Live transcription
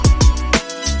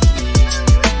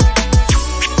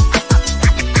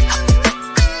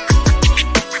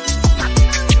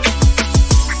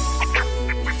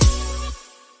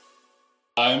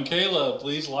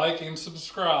please like and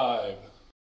subscribe.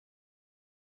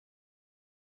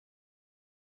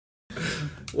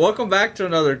 Welcome back to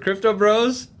another Crypto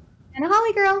Bros and a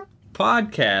Holly Girl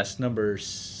podcast number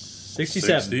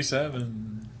 67.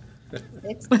 67.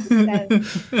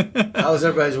 67. How was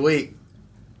everybody's week?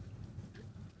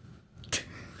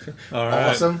 All right.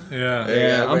 Awesome. Yeah.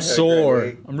 Yeah, I'm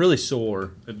sore. I'm really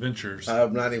sore. Adventures.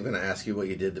 I'm not even going to ask you what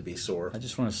you did to be sore. I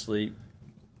just want to sleep.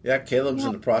 Yeah, Caleb's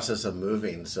in the process of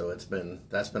moving, so that's been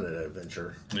an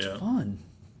adventure. Yeah. Fun.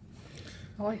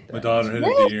 I like that. My daughter hit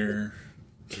a deer.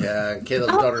 Yeah, and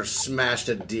Caleb's daughter smashed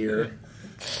a deer.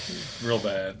 Real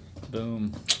bad.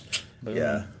 Boom. Boom.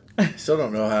 Yeah. Still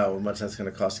don't know how much that's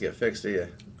going to cost to get fixed, do you?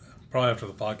 Probably after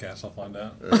the podcast, I'll find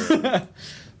out.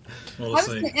 We'll I was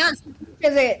see. going to ask,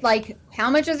 is it like,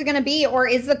 how much is it going to be, or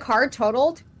is the car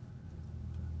totaled?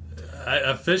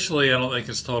 Officially, I don't think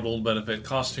it's totaled, but if it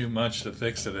costs too much to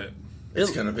fix it,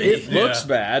 It's going to be. It looks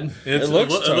bad. It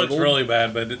looks it looks totaled. really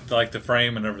bad, but like the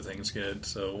frame and everything's good,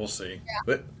 so we'll see.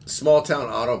 But small town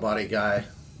auto body guy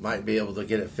might be able to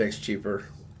get it fixed cheaper.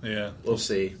 Yeah. We'll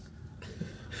see.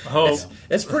 I hope.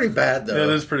 It's pretty bad, though.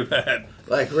 It is pretty bad.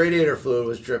 Like, radiator fluid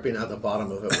was dripping out the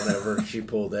bottom of it whenever she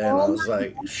pulled in. I was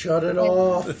like, shut it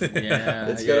off. Yeah,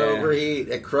 It's going to overheat.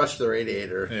 It crushed the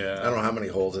radiator. Yeah. I don't know how many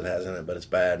holes it has in it, but it's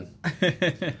bad.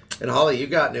 And Holly, you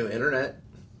got new internet.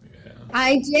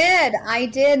 I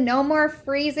did. No more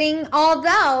freezing.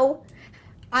 Although,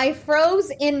 I froze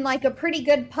in like a pretty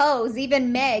good pose.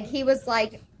 Even Meg, he was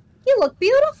like, you look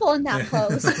beautiful in that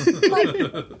pose. Like,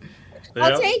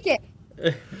 I'll take it.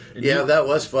 Yeah, that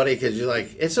was funny because you're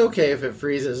like, it's okay if it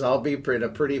freezes. I'll be in a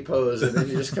pretty pose. And then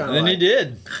you just kind of And then like, he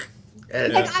did.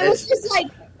 And Like, I was just like,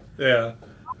 Yeah.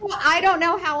 I don't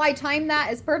know how I timed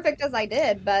that as perfect as I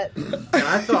did, but And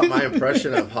I thought my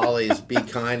impression of Holly's "Be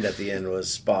Kind" at the end was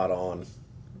spot on.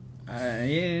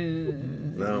 Yeah.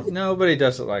 No? Nobody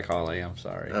does it like Holly. I'm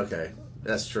sorry. Okay,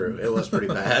 that's true. It was pretty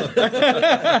bad.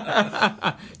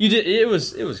 You did. It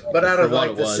was. But out for of what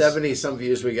like it the was. 70-some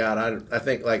views we got, I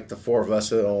think like the four of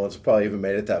us are the only ones who probably even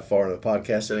made it that far in the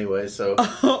podcast anyway. So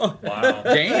Wow.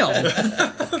 Damn.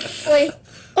 wait,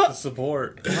 The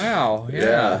support. Wow. Yeah.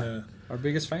 Yeah. Our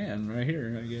biggest fan right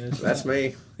here, I guess. that's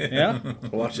me. Yeah. I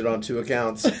watch it on 2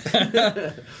 accounts.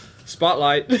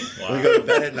 Spotlight. When we go to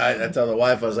bed at night, I tell the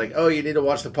wife, I was like, "Oh, you need to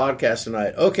watch the podcast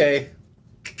tonight." Okay.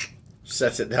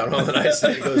 Sets it down on the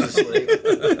nightstand and goes to sleep.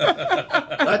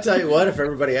 I tell you what, if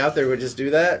everybody out there would just do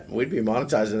that, we'd be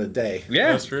monetized in a day.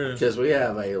 Yeah. That's true. Because we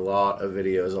have a lot of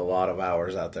videos, a lot of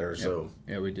hours out there. So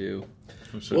Yeah, we do.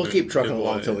 we'll keep trucking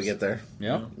along until we get there.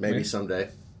 Yeah. Maybe someday.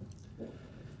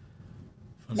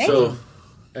 Maybe. So,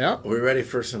 Yeah. are we ready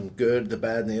for some good, the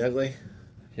bad, and the ugly?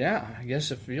 Yeah. I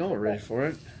guess if y'all are ready for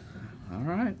it. All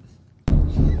right.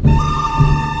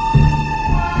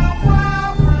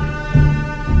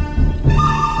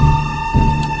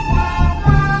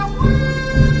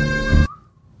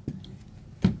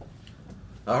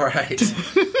 All right.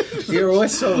 You're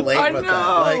always so late I with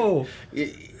know. that.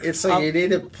 Like, it's like you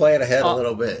need to play it ahead a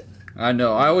little bit. I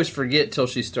know. I always forget till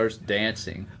she starts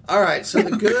dancing. All right, so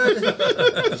the good,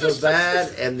 the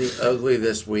bad, and the ugly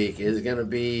this week is going to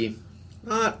be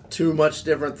not too much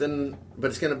different but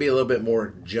it's going to be a little bit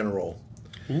more general.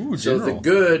 Ooh, So the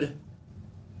good,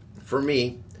 for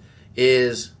me,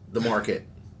 is the market.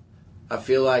 I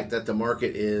feel like that the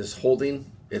market is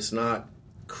holding. It's not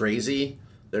crazy.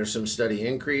 There's some steady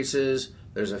increases.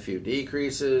 There's a few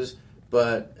decreases.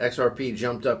 But XRP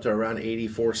jumped up to around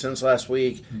 84 cents last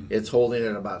week. It's holding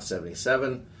at about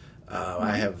 77.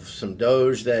 I have some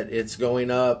Doge that it's going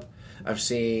up. I've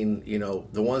seen,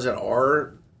 the ones that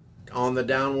are on the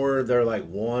downward, they're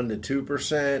like 1% to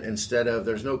 2% instead of,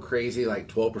 there's no crazy like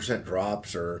 12%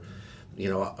 drops or,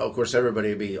 of course everybody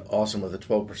would be awesome with a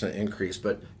 12% increase,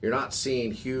 but you're not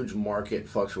seeing huge market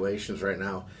fluctuations right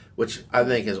now, which I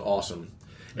think is awesome.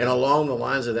 And along the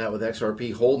lines of that with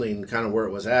XRP holding kind of where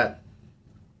it was at,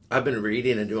 I've been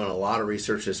reading and doing a lot of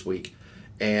research this week,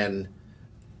 and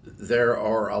there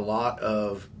are a lot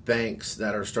of banks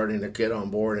that are starting to get on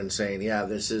board and saying, yeah,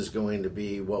 this is going to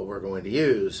be what we're going to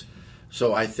use.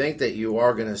 So I think that you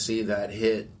are going to see that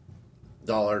hit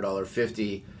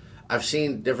 $1.50. I've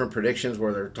seen different predictions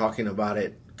where they're talking about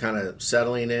it kind of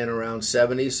settling in around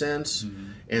 70 cents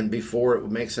and before it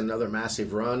makes another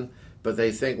massive run. But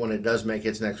they think when it does make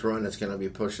its next run, it's going to be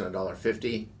pushing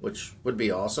 $1.50, which would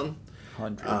be awesome.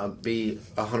 Be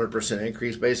 100%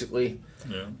 increase basically.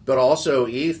 Yeah. But also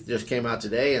ETH just came out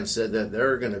today and said that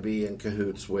they're going to be in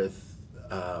cahoots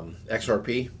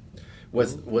XRP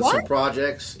with some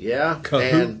projects. Yeah.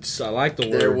 Cahoots. I like the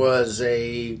word. There was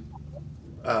a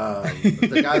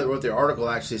the guy that wrote the article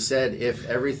actually said if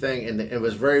everything, and it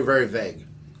was very, very vague,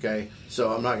 okay?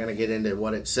 So I'm not going to get into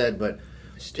what it said, but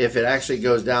if it actually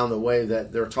goes down the way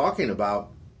that they're talking about,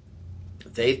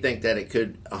 they think that it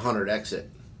could 100x it,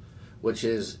 which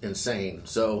is insane.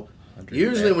 So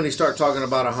usually when you start talking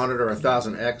about 100 or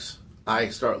 1,000x, I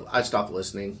stop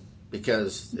listening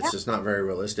because it's just not very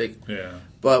realistic. Yeah.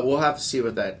 But we'll have to see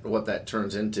what that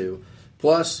turns into.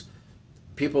 Plus,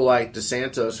 people like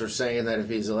DeSantis are saying that if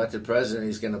he's elected president,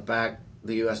 he's going to back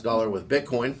the U.S. dollar with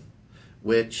Bitcoin,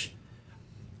 which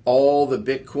all the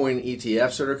Bitcoin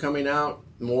ETFs that are coming out,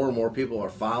 more and more people are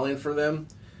filing for them.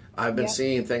 I've been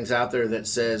seeing things out there that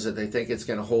says that they think it's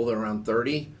going to hold around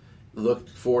 30, look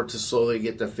for it to slowly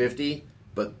get to 50,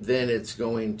 but then it's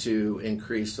going to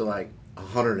increase to like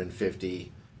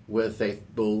 150 with, they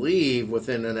believe,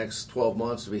 within the next 12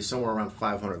 months to be somewhere around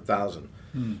 500,000.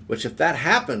 Which if that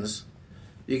happens,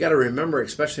 you got to remember,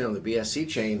 especially on the BSC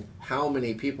chain, how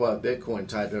many people have Bitcoin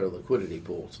tied to their liquidity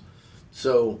pools.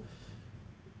 So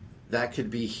that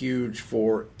could be huge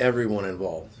for everyone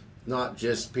involved, not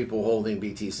just people holding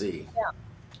BTC. Yeah.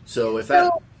 So if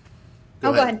that...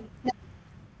 Go ahead.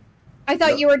 I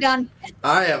thought you were done.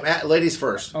 I am. Ladies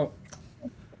first. Oh.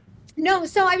 No,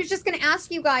 so I was just going to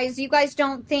ask you guys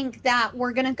don't think that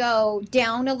we're going to go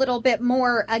down a little bit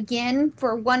more again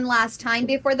for one last time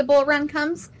before the bull run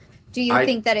comes? Do you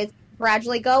think that it's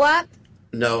gradually go up?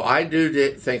 No, I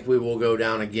do think we will go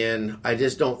down again. I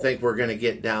just don't think we're going to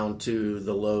get down to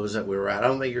the lows that we were at. I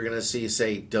don't think you're going to see,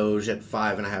 say, Doge at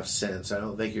 5.5 cents. I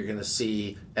don't think you're going to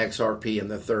see XRP in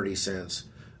the 30 cents.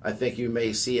 I think you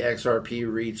may see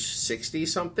XRP reach 60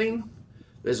 something,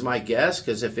 is my guess,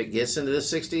 because if it gets into the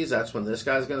 60s, that's when this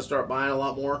guy's going to start buying a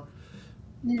lot more.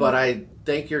 Yeah. But I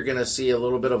think you're going to see a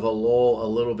little bit of a lull, a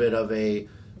little bit of a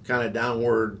kind of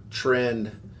downward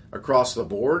trend across the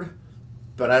board.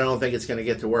 But I don't think it's going to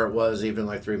get to where it was even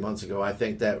like 3 months ago. I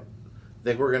think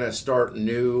we're going to start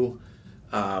new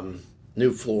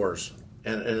floors,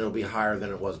 and it'll be higher than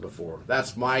it was before.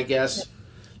 That's my guess,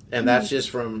 and that's just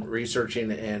from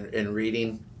researching and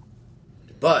reading.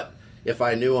 But if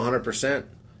I knew 100%,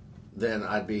 then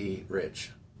I'd be rich.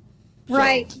 So,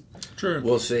 right. True.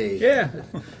 We'll see. Yeah.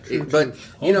 But,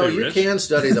 you can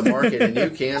study the market, and you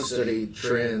can study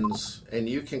trends, and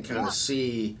you can kind of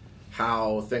see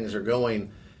how things are going.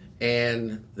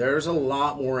 And there's a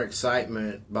lot more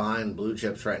excitement behind blue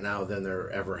chips right now than there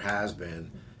ever has been.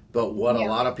 But what a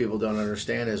lot of people don't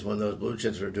understand is when those blue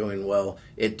chips are doing well,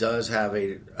 it does have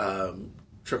a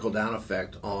trickle-down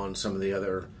effect on some of the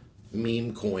other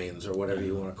meme coins or whatever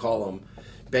you want to call them,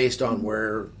 based on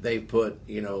where they put,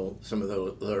 some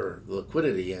of their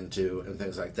liquidity into and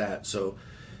things like that. So,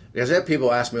 because I have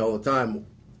people ask me all the time,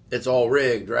 it's all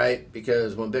rigged, right?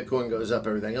 Because when Bitcoin goes up,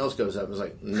 everything else goes up. It's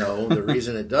like, no, the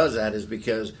reason it does that is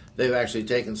because they've actually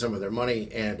taken some of their money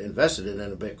and invested it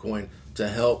in a Bitcoin to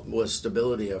help with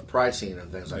stability of pricing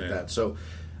and things like that. So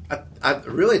I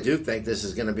really do think this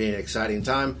is going to be an exciting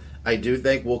time. I do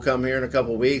think we'll come here in a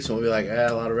couple of weeks and we'll be like,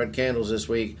 a lot of red candles this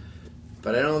week.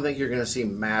 But I don't think you're going to see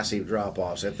massive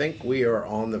drop-offs. I think we are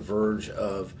on the verge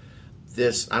of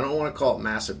this. I don't want to call it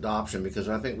mass adoption because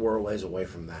I think we're a ways away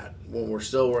from that. When we're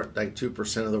at like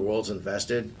 2% of the world's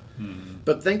invested.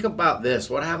 But think about this.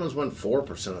 What happens when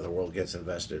 4% of the world gets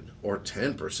invested or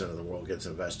 10% of the world gets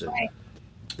invested? Right.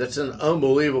 That's an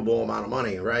unbelievable amount of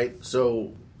money, right?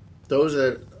 So those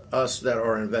of us that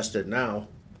are invested now,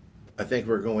 I think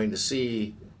we're going to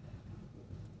see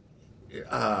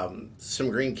some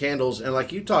green candles. And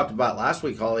like you talked about last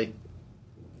week, Holly,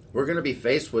 we're going to be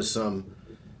faced with some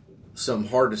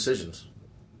hard decisions.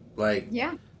 Like,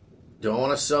 do I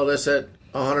want to sell this at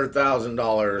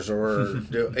 $100,000 or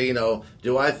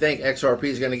do I think XRP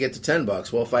is going to get to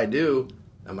 $10? Well, if I do,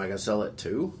 am I going to sell it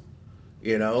too?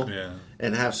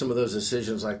 And have some of those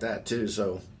decisions like that too.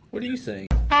 So, what do you think?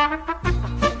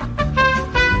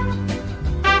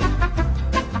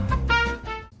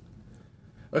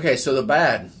 Okay, so the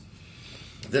bad.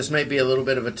 This may be a little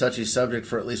bit of a touchy subject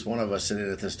for at least one of us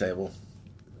sitting at this table.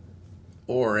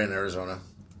 Or in Arizona.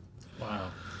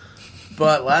 Wow.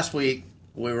 But last week,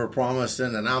 we were promised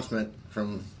an announcement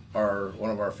from one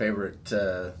of our favorite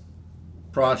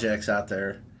projects out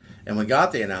there. And we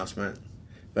got the announcement.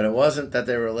 But it wasn't that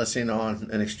they were listing on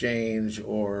an exchange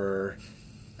or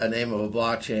a name of a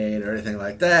blockchain or anything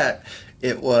like that.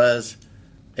 It was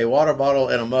a water bottle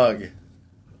and a mug.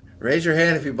 Raise your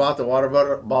hand if you bought the water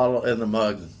bottle and the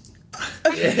mug.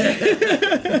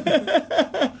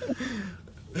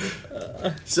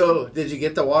 So, did you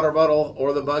get the water bottle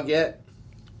or the mug yet?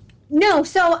 No,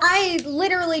 so I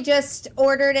literally just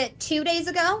ordered it 2 days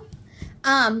ago.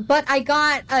 But I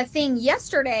got a thing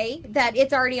yesterday that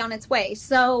it's already on its way.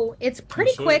 So it's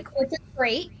pretty quick, which is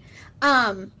great.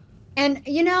 And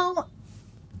you know,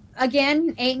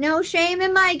 again, ain't no shame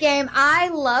in my game. I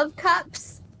love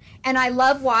cups and I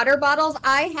love water bottles.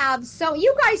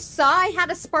 You guys saw I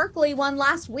had a sparkly one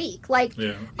last week. Like,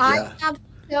 I have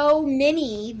so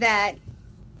many that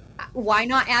why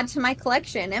not add to my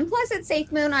collection? And plus it's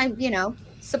Safe Moon,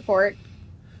 support.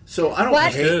 So I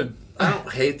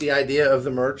don't hate the idea of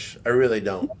the merch. I really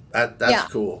don't.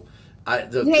 That's cool.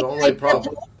 The only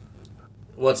problem.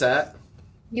 What's that?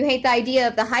 You hate the idea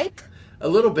of the hype? A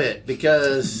little bit,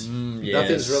 because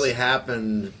nothing's really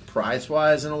happened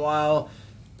price-wise in a while.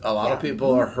 A lot of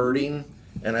people are hurting,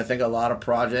 and I think a lot of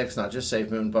projects, not just Safe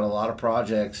Moon, but a lot of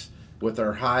projects with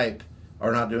their hype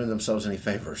are not doing themselves any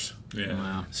favors. Yeah.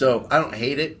 Wow. So I don't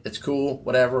hate it. It's cool,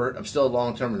 whatever. I'm still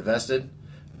long-term invested,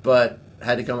 but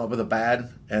had to come up with a bad,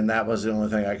 and that was the only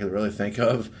thing I could really think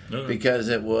of because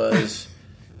it was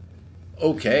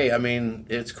okay. I mean,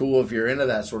 it's cool if you're into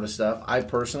that sort of stuff. I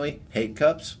personally hate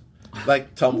cups,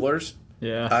 like tumblers.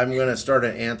 Yeah. I'm going to start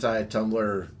an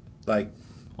anti-tumbler,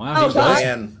 wow,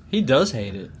 he does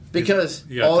hate it. Because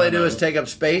all they do is take up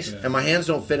space, and my hands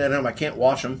don't fit in them. I can't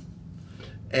wash them,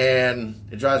 and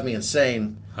it drives me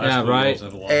insane. Yeah, right.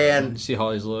 And you see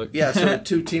Holly's look. Yeah, so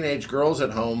 2 teenage girls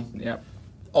at home. Yep.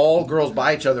 All girls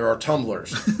by each other are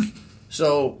tumblers.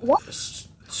 So,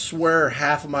 swear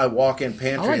half of my walk-in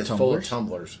pantry is full of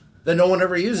tumblers that no one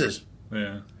ever uses.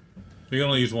 Yeah. You can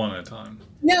only use one at a time.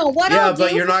 No,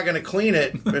 but you're not going to clean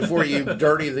it before you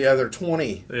dirty the other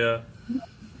 20. Yeah.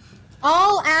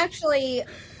 I'll actually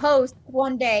post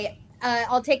one day.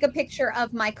 I'll take a picture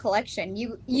of my collection.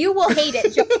 You will hate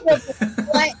it.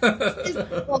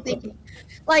 Well, thank you.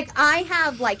 Like, I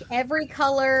have every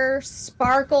color,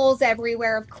 sparkles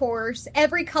everywhere, of course,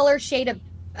 every color shade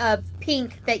of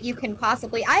pink that you can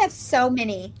possibly. I have so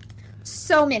many.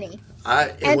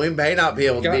 And we may not be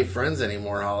able to be friends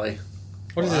anymore, Holly.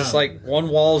 What is this, like one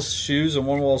wall's shoes and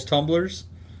one wall's tumblers?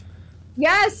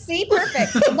 Yes, see,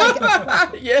 perfect.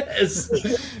 Yes.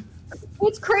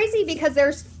 It's crazy because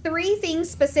there's 3 things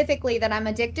specifically that I'm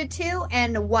addicted to,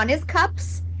 and one is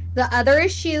cups, the other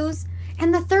is shoes,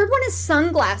 and the third one is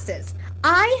sunglasses.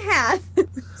 I have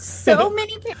so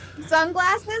many pairs of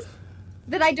sunglasses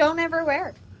that I don't ever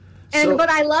wear. But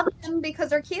I love them because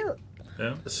they're cute.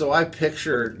 Yeah. So I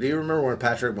picture, do you remember when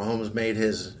Patrick Mahomes made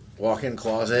his walk-in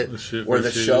closet where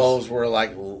the shoes. shelves were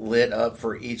lit up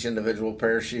for each individual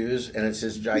pair of shoes, and it's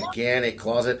his gigantic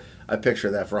closet? I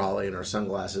picture that for Holly, and her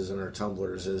sunglasses and her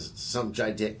tumblers is some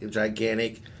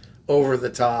gigantic,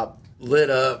 over-the-top,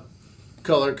 lit up,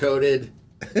 color-coded.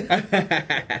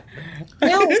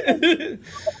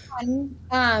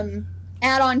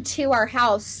 Add on to our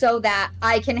house so that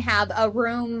I can have a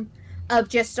room of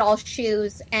just all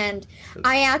shoes, and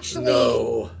I actually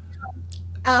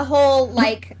a whole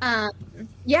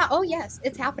oh yes,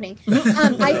 it's happening.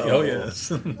 Oh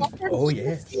yes. Oh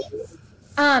yes.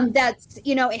 That's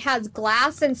it has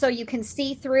glass, and so you can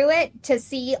see through it to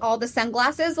see all the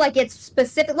sunglasses. Like, it's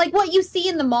specific, like what you see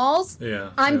in the malls.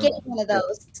 Yeah. I'm getting one of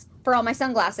those for all my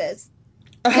sunglasses,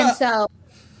 and so.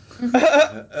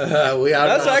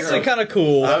 That's actually kind of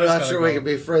cool. I'm not sure we can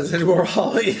be friends anymore,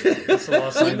 Holly. That's a lot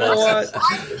of sunglasses.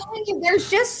 I'm telling you,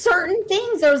 there's just certain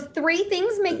things. Those 3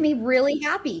 things make me really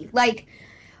happy. Like,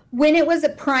 when it was a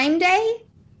Prime Day,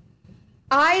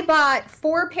 I bought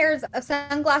 4 pairs of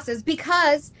sunglasses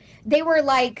because they were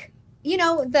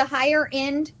the higher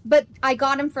end, but I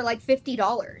got them for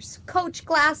 $50. Coach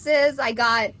glasses. I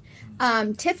got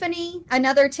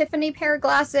another Tiffany pair of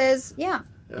glasses. Yeah.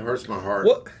 It hurts my heart.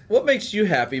 What makes you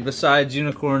happy besides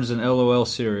unicorns and LOL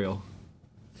cereal?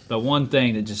 The one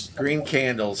thing that just green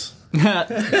candles.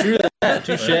 True that.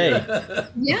 Touche.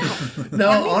 Yeah.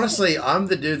 No, honestly, I'm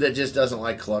the dude that just doesn't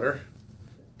like clutter,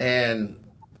 and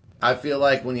I feel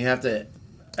like when you have to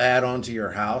add on to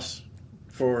your house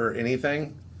for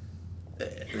anything,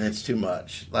 it's too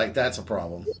much. That's a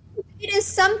problem. It is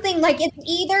something it's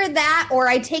either that, or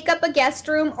I take up a guest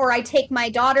room, or I take my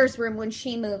daughter's room when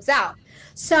she moves out.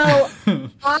 So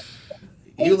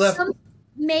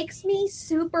makes me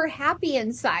super happy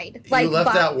inside. You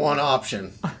left out one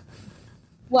option.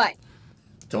 What?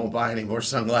 Don't buy any more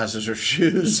sunglasses or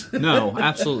shoes. No,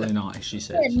 absolutely not, she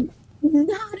says.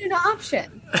 Not an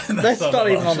option. That's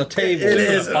not even on the table. It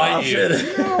is an option.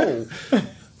 No.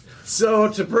 So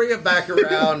to bring it back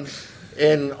around,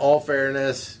 in all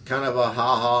fairness, kind of a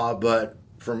ha-ha, but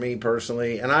for me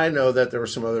personally, and I know that there were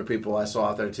some other people I saw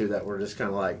out there too that were just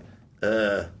kind of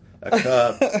a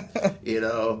cup,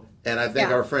 and I think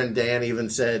our friend Dan even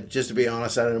said, just to be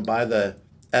honest, I didn't buy the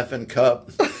effing cup,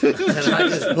 and I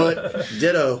just put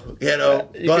ditto,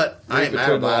 but I ain't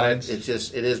mad about it. It's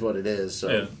just, it is what it is.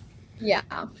 So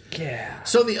Yeah.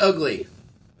 So the ugly.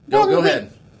 Go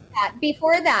ahead.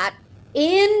 Before that,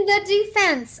 in the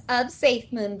defense of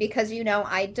Safe Moon, because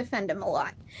I defend him a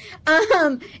lot,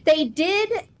 they did,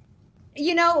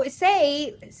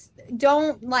 say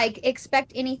don't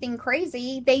expect anything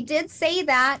crazy. They did say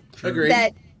that.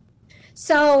 Agreed.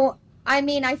 So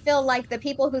I feel like the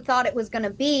people who thought it was going to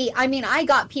be, I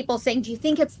got people saying, do you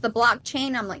think it's the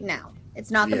blockchain? I'm like, no,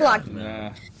 it's not the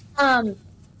blockchain. Nah.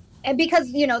 And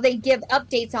because, they give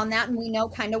updates on that and we know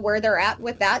kind of where they're at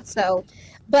with that. So,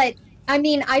 but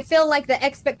I feel like the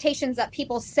expectations that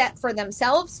people set for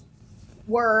themselves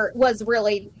was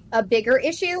really a bigger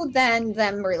issue than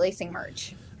them releasing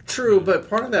merch. True, but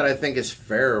part of that I think is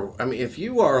fair. If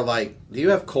you are do you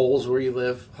have Kohl's where you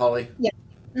live, Holly? Yeah.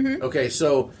 Mm-hmm. Okay,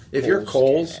 so if you're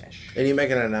Kohl's and you make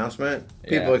an announcement,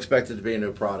 people expect it to be a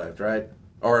new product, right?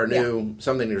 Or a new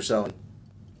something you're selling.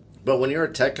 But when you're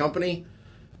a tech company,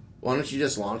 why don't you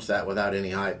just launch that without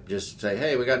any hype? Just say,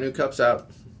 hey, we got new cups out.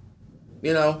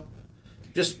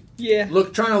 Just trying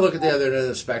to look at the other end of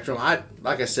the spectrum.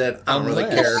 Like I said, I don't really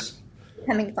care.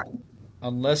 Coming from.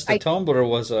 Unless the tumbler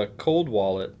was a cold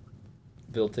wallet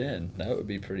built in, that would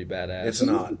be pretty badass. It's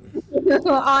not.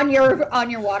 on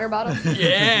your water bottle.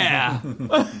 Yeah.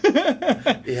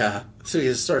 Yeah. So you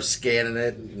just start scanning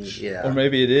it. Yeah. Or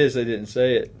maybe it is. They didn't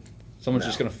say it. Someone's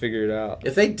just going to figure it out.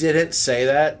 If they didn't say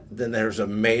that, then there's a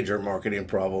major marketing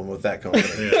problem with that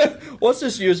company. What's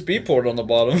this USB port on the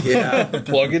bottom? Yeah.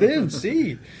 Plug it in.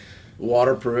 See.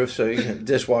 Waterproof, so you can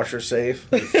dishwasher safe.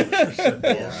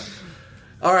 Yeah.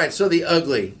 All right, so the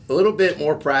ugly. A little bit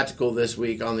more practical this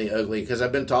week on the ugly, because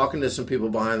I've been talking to some people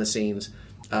behind the scenes.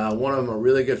 One of them, a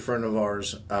really good friend of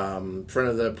ours, friend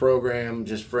of the program,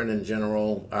 just friend in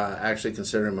general, actually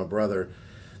consider him a brother.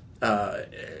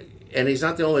 And he's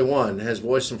not the only one, has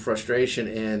voiced some frustration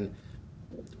in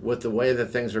with the way that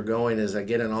things are going is I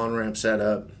get an on-ramp set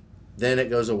up, then it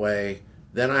goes away,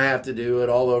 then I have to do it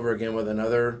all over again with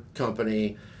another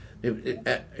company.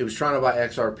 It was trying to buy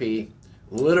XRP,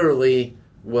 literally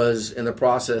was in the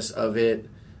process of it,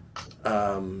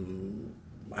 I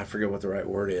forget what the right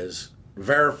word is,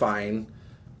 verifying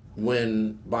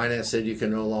when Binance said you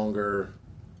can no longer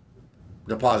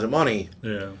deposit money.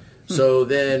 Yeah. So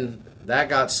then that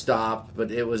got stopped,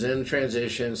 but it was in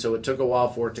transition, so it took a while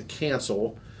for it to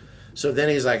cancel. So then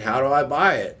he's like, how do I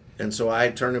buy it? And so I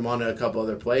turned him on to a couple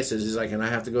other places. He's like, and I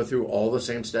have to go through all the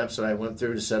same steps that I went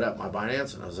through to set up my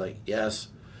Binance? And I was like, yes.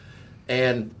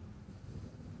 And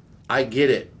I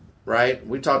get it, right?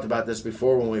 We talked about this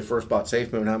before when we first bought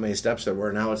SafeMoon, how many steps there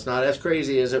were. Now, it's not as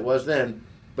crazy as it was then.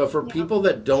 But for people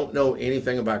that don't know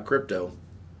anything about crypto,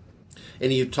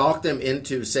 and you talk them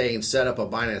into saying set up a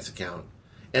Binance account,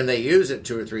 and they use it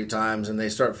 2 or 3 times, and they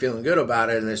start feeling good about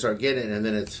it, and they start getting it, and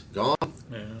then it's gone.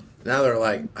 Yeah. Now they're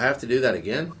like, I have to do that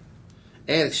again?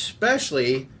 And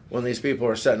especially when these people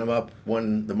are setting them up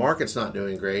when the market's not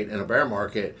doing great, in a bear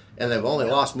market, and they've only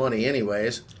lost money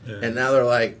anyways, and now they're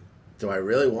like, do I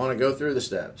really want to go through the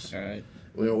steps? All right.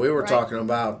 We were talking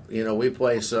about, we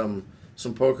play some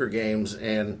poker games,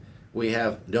 and we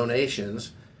have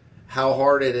donations, how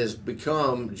hard it has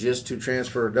become just to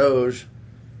transfer Doge,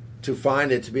 to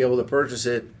find it, to be able to purchase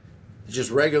it, just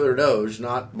regular Doge,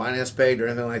 not Binance Paid or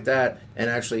anything like that, and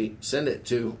actually send it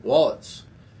to wallets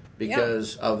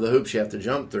because of the hoops you have to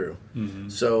jump through. Mm-hmm.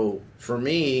 So for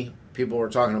me, people are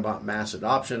talking about mass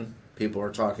adoption. People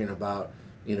are talking about,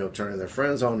 turning their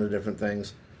friends on to different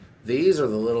things. These are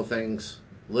the little things,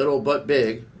 little but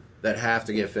big, that have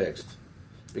to get fixed.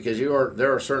 Because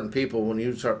there are certain people, when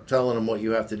you start telling them what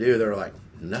you have to do, they're like,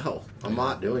 no, I'm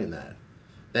not doing that.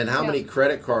 And how many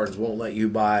credit cards won't let you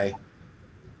buy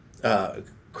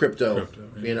crypto?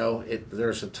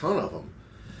 There's a ton of them.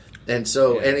 And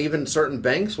so, and even certain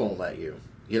banks won't let you.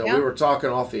 We were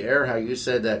talking off the air how you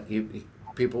said that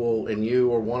people, and you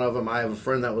were one of them, I have a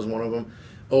friend that was one of them,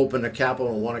 opened a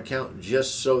Capital One account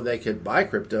just so they could buy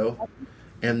crypto,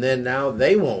 and then now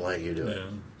they won't let you do it.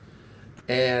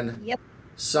 And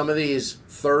some of these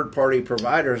third-party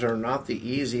providers are not the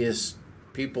easiest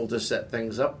people to set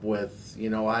things up with.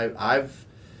 I've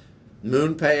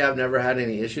MoonPay, I've never had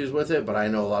any issues with it, but I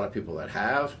know a lot of people that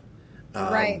have.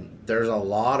 Right. There's a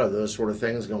lot of those sort of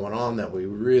things going on that we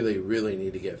really, really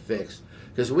need to get fixed.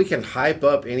 Because we can hype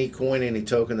up any coin, any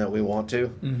token that we want to.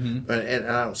 Mm-hmm. And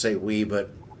I don't say we, but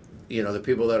the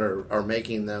people that are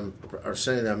making them, are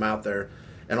sending them out there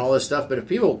and all this stuff. But if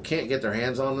people can't get their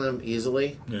hands on them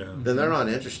easily, then they're not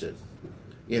interested.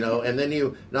 And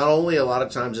then not only a lot of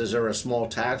times is there a small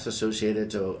tax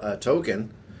associated to a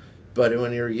token, But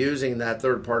when you're using that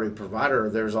third-party provider,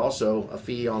 there's also a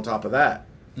fee on top of that.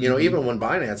 You know, even when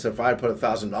Binance, if I put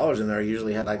 $1,000 in there, I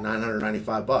usually had like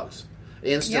 $995.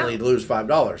 Instantly lose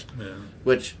 $5,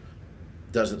 which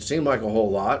doesn't seem like a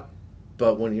whole lot.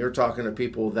 But when you're talking to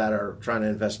people that are trying to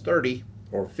invest 30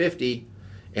 or 50,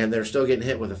 and they're still getting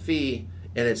hit with a fee,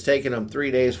 and it's taking them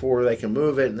 3 days before they can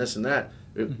move it, and this and that,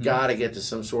 we've got to get to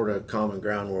some sort of common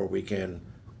ground where we can.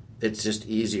 It's just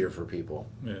easier for people.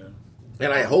 Yeah.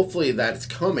 And hopefully that's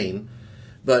coming,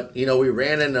 but, you know, we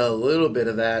ran into a little bit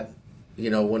of that,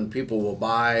 you know, when people will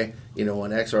buy, you know,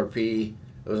 when XRP,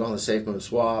 it was on the SafeMoon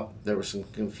swap, there was some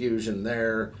confusion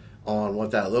there on what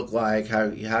that looked like, how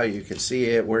you could see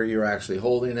it, where you're actually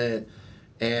holding it,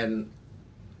 and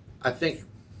I think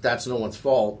that's no one's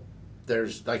fault.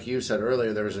 There's, like you said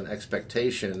earlier, there's an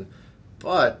expectation,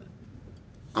 but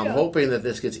I'm hoping that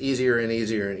this gets easier and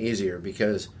easier and easier,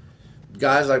 because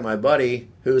guys like my buddy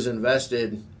who's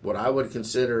invested what I would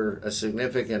consider a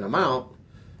significant amount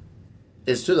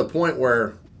is to the point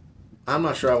where I'm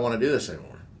not sure I want to do this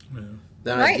anymore. Yeah.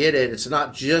 Then I get it. It's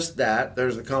not just that.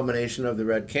 There's the combination of the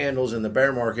red candles in the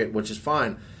bear market, which is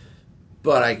fine.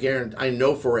 But I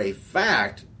know for a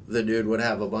fact the dude would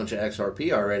have a bunch of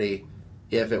XRP already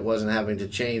if it wasn't having to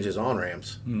change his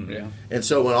on-ramps. Yeah. And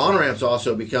so when on-ramps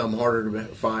also become harder to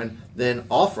find, then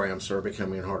off-ramps are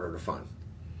becoming harder to find.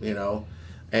 You know,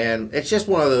 and it's just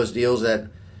one of those deals that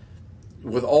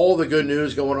with all the good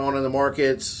news going on in the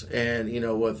markets and, you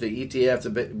know, with the ETF, the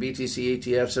BTC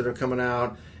ETFs that are coming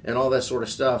out and all that sort of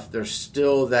stuff, there's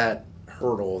still that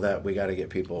hurdle that we got to get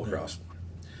people across.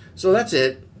 So that's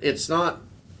it. It's not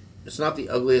the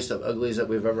ugliest of uglies that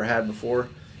we've ever had before,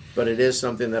 but it is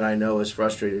something that I know has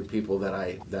frustrated people that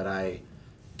I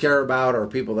care about, or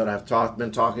people that I've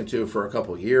been talking to for a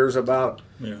couple of years about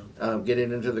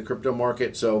getting into the crypto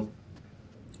market. So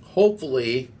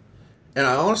hopefully, and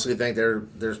I honestly think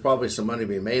there's probably some money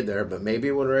being made there, but maybe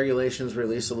when regulations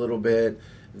release a little bit,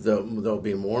 there'll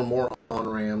be more and more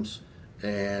on-ramps,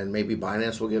 and maybe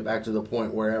Binance will get back to the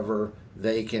point wherever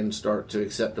they can start to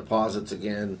accept deposits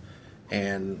again.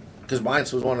 And because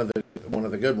Binance was one of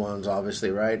the good ones, obviously,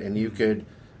 right? And you could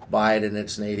buy it in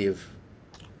its native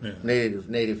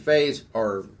phase,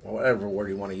 or whatever word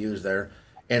you want to use there,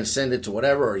 and send it to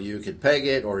whatever, or you could peg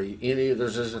it, or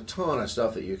there's just a ton of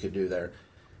stuff that you could do there.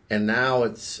 And now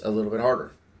it's a little bit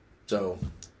harder. So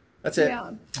that's it.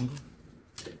 Yeah.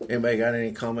 Anybody got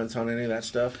any comments on any of that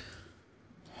stuff?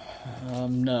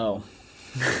 No.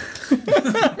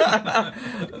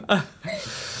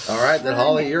 All right, then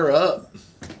Holly, you're up.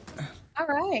 All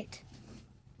right.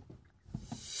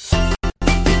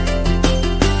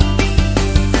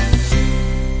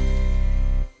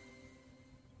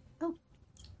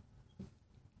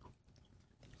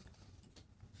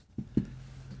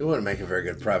 It wouldn't make a very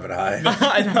good private eye.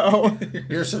 I know.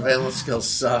 Your surveillance skills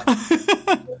suck.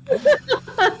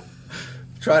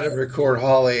 Try to record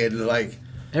Holly and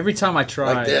every time I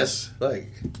try like this,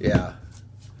 yeah.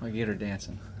 I get her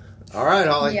dancing. All right,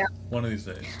 Holly. Yeah. One of these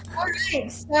days. All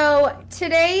right. So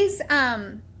today's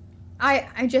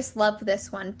I just love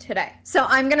this one today. So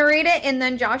I'm gonna read it, and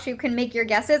then Josh, you can make your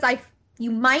guesses. You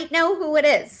might know who it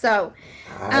is. So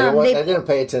I didn't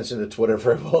pay attention to Twitter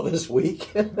very well this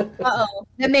week. Uh-oh.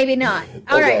 Then maybe not.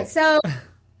 All right. So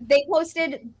they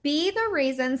posted, "Be the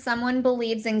reason someone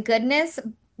believes in goodness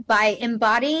by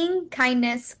embodying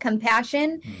kindness,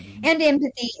 compassion, and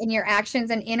empathy in your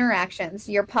actions and interactions.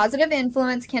 Your positive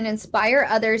influence can inspire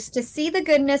others to see the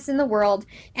goodness in the world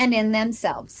and in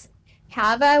themselves.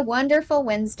 Have a wonderful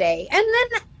Wednesday." And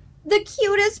then the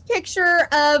cutest picture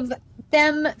of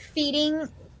them feeding,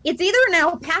 it's either an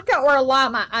alpaca or a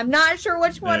llama. I'm not sure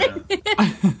which one it is. I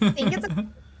think it's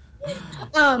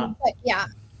but yeah,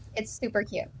 it's super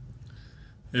cute.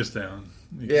 It's down.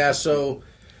 Yeah, so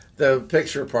the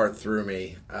picture part threw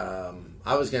me.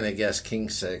 I was going to guess King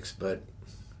 6, but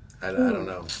I don't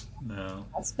know. No.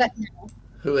 But no.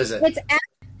 Who is it? It's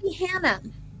actually Hannah.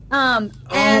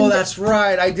 That's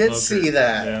right. I did see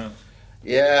that.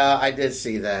 Yeah, I did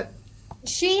see that.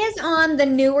 She is on the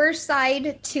newer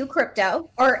side to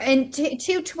crypto,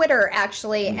 to Twitter,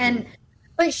 actually.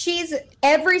 But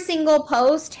every single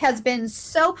post has been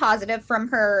so positive from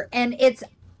her, and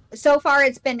so far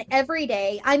it's been every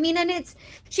day. I mean, and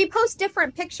she posts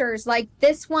different pictures, like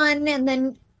this one, and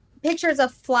then pictures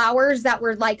of flowers that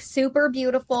were super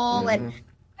beautiful. And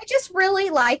I just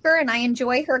really like her, and I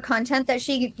enjoy her content that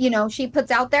she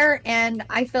puts out there, and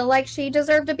I feel like she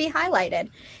deserved to be highlighted.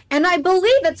 And I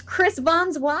believe it's Chris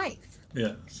Vaughn's wife.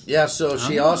 Yes. Yeah, so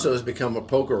she also has become a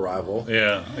poker rival.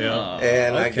 Yeah.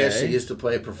 And I guess she used to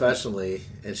play professionally,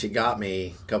 and she got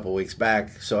me a couple weeks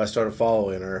back, so I started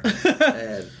following her.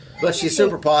 And But she's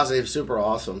super positive, super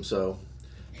awesome. So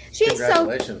She's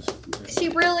congratulations. She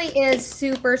really is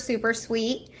super, super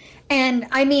sweet. And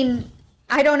I mean,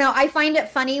 I don't know. I find it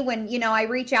funny when, I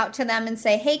reach out to them and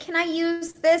say, hey, can I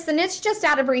use this? And it's just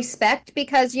out of respect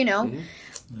because,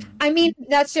 I mean,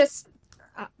 that's just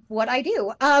what I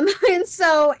do.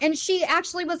 And she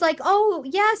actually was like, oh,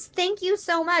 yes, thank you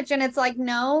so much. And it's like,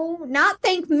 no, not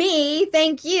thank me.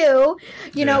 Thank you,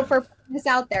 for putting this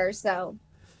out there. So.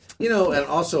 And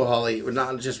also, Holly,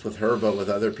 not just with her, but with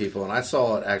other people. And I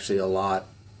saw it actually a lot.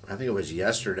 I think it was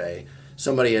yesterday.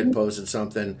 Somebody had posted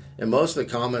something, and most of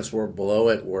the comments were below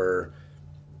it were,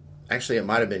 actually, it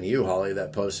might have been you, Holly,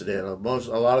 that posted it. A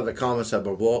lot of the comments that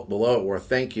were below it were,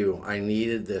 thank you, I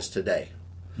needed this today.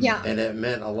 Yeah. And it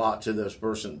meant a lot to this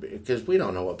person because we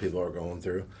don't know what people are going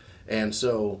through. And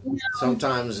so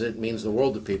sometimes it means the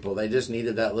world to people. They just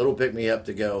needed that little pick-me-up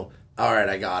to go, all right,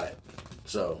 I got it.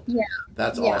 So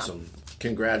that's awesome.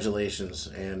 Congratulations.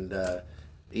 And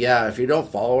if you don't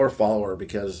follow her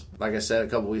because, like I said, a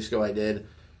couple weeks ago I did,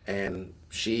 and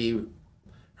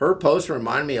her posts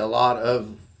remind me a lot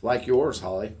of like yours,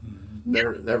 Holly.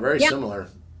 They're very similar.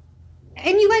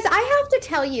 And you guys, I have to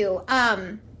tell you,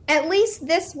 at least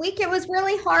this week it was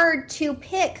really hard to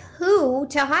pick who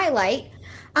to highlight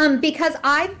because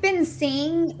I've been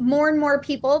seeing more and more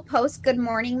people post good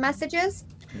morning messages.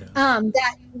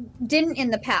 That didn't in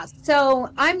the past. So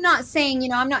I'm not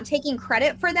saying, I'm not taking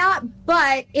credit for that,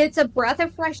 but it's a breath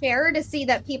of fresh air to see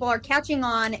that people are catching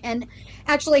on and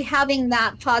actually having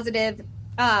that positive,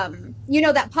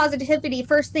 that positivity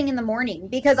first thing in the morning,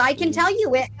 because I can tell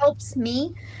you it helps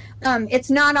me. It's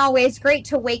not always great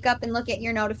to wake up and look at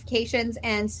your notifications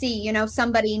and see,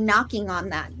 somebody knocking on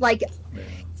that.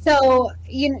 So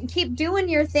keep doing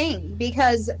your thing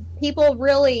because people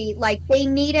really they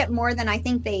need it more than I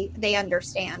think they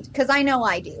understand. Because I know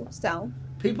I do. So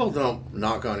people don't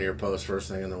knock on your post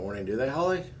first thing in the morning, do they,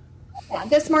 Holly? Yeah,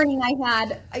 this morning I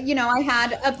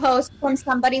had a post from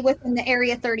somebody within the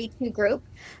Area 32 group.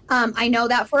 I know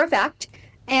that for a fact.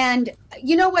 And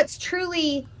what's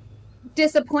truly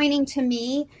disappointing to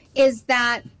me is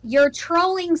that you're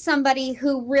trolling somebody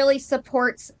who really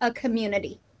supports a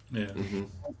community. Yeah. Mm-hmm.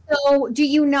 So do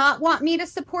you not want me to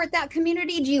support that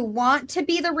community? Do you want to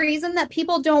be the reason that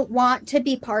people don't want to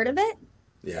be part of it?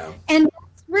 Yeah. And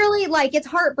it's really it's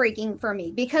heartbreaking for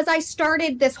me because I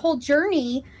started this whole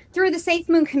journey through the Safe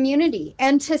Moon community,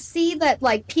 and to see that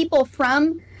people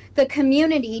from the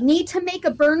community need to make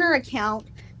a burner account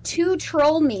to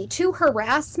troll me, to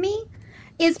harass me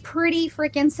is pretty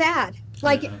freaking sad.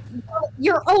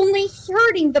 You're only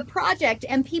hurting the project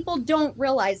and people don't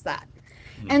realize that.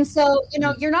 And so,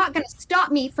 you're not going to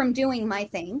stop me from doing my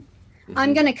thing. Mm-hmm.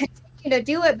 I'm going to continue to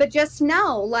do it, but just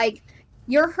know,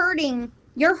 you're hurting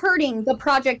the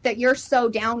project that you're so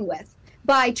down with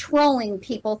by trolling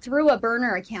people through a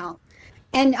burner account.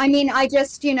 And I mean, I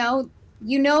just, who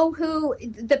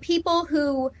the people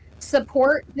who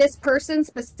support this person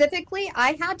specifically,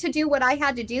 I had to do what I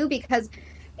had to do, because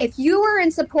if you were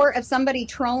in support of somebody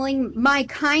trolling my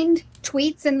kind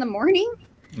tweets in the morning,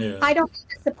 I don't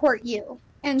need to support you.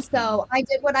 And so I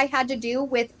did what I had to do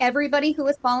with everybody who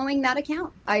was following that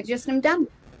account. I just am done.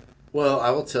 Well,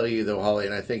 I will tell you, though, Holly,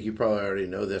 and I think you probably already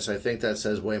know this, I think that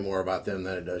says way more about them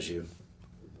than it does you.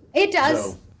 It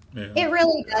does. So, it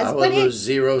really does. I would lose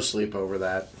zero sleep over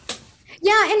that.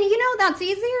 Yeah, and that's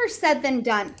easier said than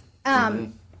done,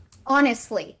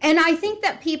 honestly. And I think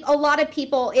that a lot of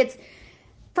people,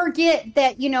 forget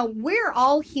that, we're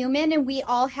all human and we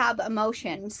all have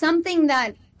emotion. Something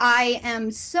that I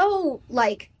am so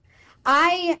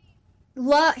I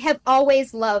have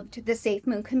always loved the Safe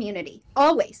Moon community,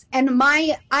 always. And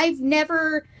I've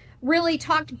never really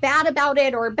talked bad about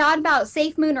it or bad about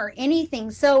Safe Moon or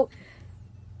anything. So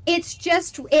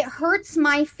it hurts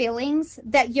my feelings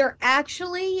that you're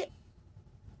actually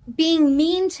being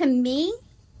mean to me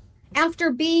after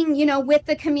being, with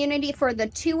the community for the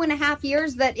 2.5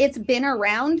 years that it's been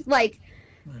around.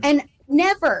 And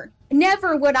never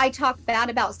would I talk bad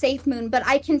about Safe Moon, but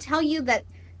I can tell you that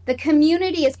the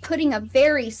community is putting a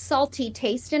very salty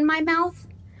taste in my mouth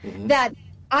that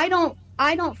I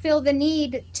don't feel the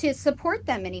need to support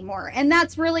them anymore. And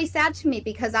that's really sad to me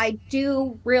because I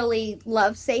do really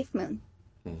love Safe Moon.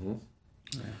 Mm-hmm.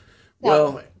 Yeah.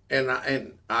 Well, and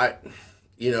I,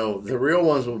 the real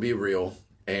ones will be real.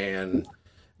 And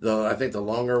I think the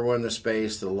longer we're in the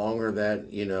space, the longer that,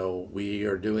 we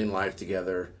are doing life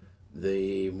together,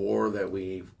 the more that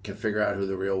we can figure out who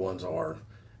the real ones are.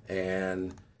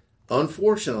 And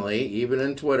unfortunately, even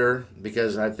in Twitter,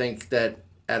 because I think that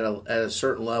at a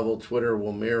certain level, Twitter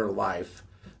will mirror life,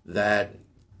 that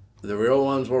the real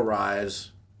ones will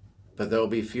rise but there'll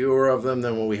be fewer of them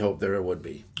than what we hoped there would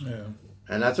be. Yeah.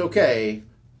 And that's okay.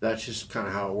 That's just kind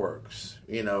of how it works,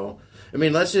 you know. I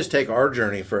mean, let's just take our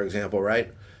journey, for example,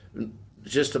 right?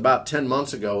 Just about 10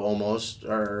 months ago, almost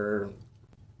 10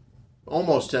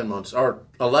 months, or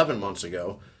 11 months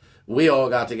ago, we all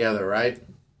got together, right?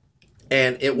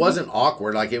 And it wasn't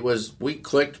awkward. Like, we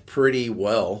clicked pretty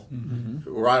well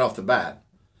right off the bat.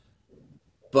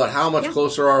 But how much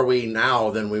closer are we now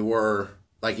than we were,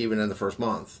 like, even in the first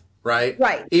month, right?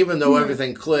 Right. Even though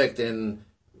everything clicked and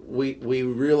we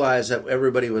realized that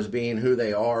everybody was being who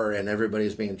they are and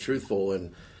everybody's being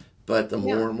truthful. But the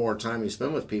more and more time you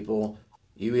spend with people,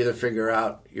 you either figure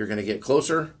out you're going to get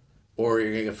closer or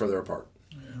you're going to get further apart.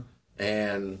 Yeah.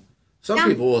 And some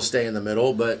people will stay in the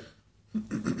middle, but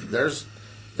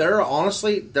there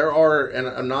are, and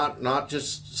I'm not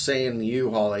just saying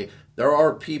you, Holly, there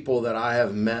are people that I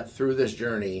have met through this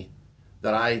journey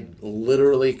that I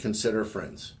literally consider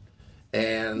friends.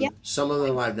 And some of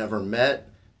them I've never met,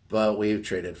 but we've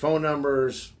traded phone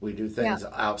numbers. We do things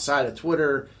outside of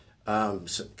Twitter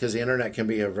because the internet can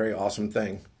be a very awesome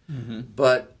thing. Mm-hmm.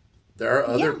 But there are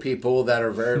other people that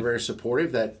are very, very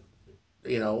supportive that,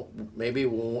 you know, maybe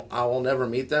I will never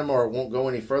meet them or it won't go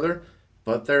any further.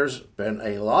 But there's been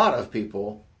a lot of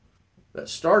people that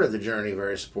started the journey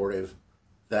very supportive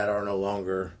that are no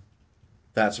longer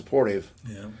that supportive.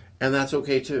 Yeah. And that's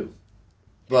okay too.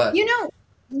 But you know,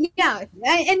 yeah,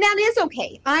 and that is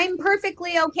okay. I'm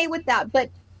perfectly okay with that. But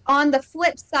on the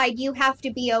flip side, you have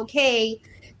to be okay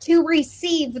to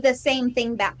receive the same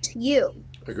thing back to you.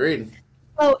 Agreed.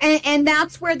 Oh, and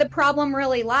that's where the problem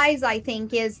really lies, I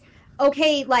think, is,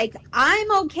 okay, like,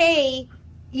 I'm okay,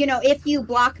 you know, if you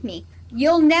block me.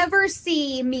 You'll never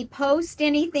see me post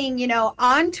anything, you know,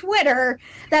 on Twitter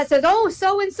that says, oh,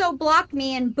 so-and-so blocked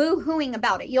me and boo-hooing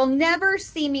about it. You'll never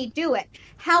see me do it.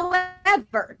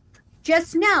 However,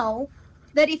 just know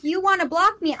that if you want to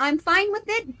block me, I'm fine with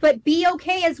it, but be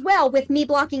okay as well with me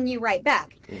blocking you right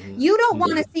back. Mm-hmm. You don't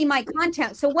want to see my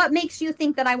content, so what makes you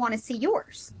think that I want to see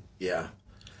yours? Yeah.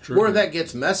 True. Where that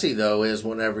gets messy, though, is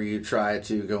whenever you try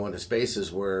to go into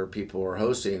spaces where people are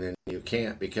hosting and you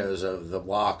can't because of the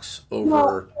blocks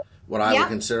over what I would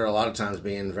consider a lot of times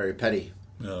being very petty.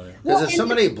 Oh, yeah. Because if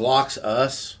somebody blocks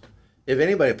us, if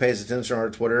anybody pays attention to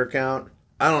our Twitter account,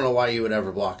 I don't know why you would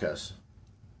ever block us.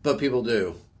 But people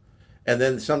do. And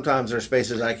then sometimes there's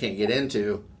spaces I can't get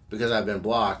into because I've been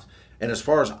blocked. And as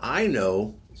far as I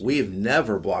know, we've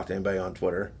never blocked anybody on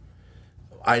Twitter.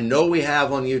 I know we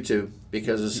have on YouTube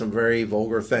because of some very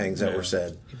vulgar things that were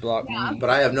said. You blocked me. But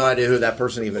I have no idea who that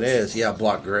person even is. Yeah,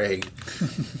 block Greg.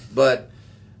 But,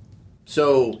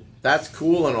 so, that's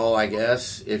cool and all, I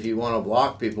guess, if you want to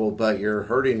block people, but you're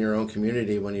hurting your own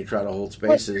community when you try to hold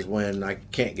spaces when I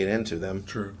can't get into them.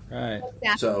 True. Right.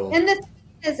 Exactly. So, and the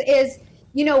thing is,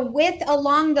 you know, with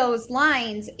along those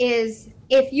lines is,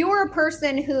 if you're a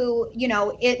person who, you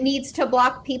know, it needs to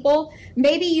block people,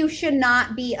 maybe you should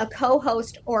not be a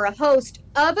co-host or a host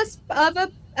of a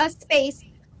space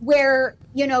where,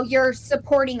 you know, you're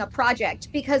supporting a project,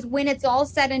 because when it's all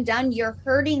said and done, you're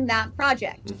hurting that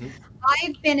project. Mm-hmm.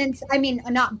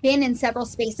 Not been in several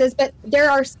spaces, but there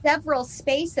are several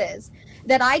spaces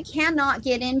that I cannot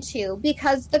get into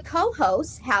because the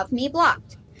co-hosts have me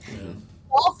blocked. Yeah.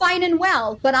 All fine and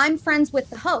well, but I'm friends with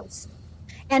the host.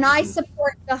 And I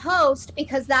support the host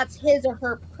because that's his or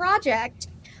her project.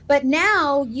 But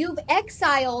now you've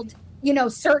exiled, you know,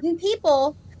 certain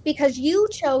people because you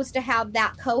chose to have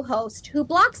that co-host who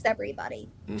blocks everybody.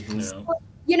 Mm-hmm. Yeah. So,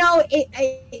 you know,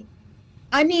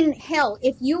 hell,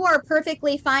 if you are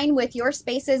perfectly fine with your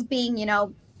spaces being, you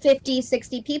know, 50,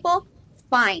 60 people,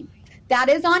 fine. That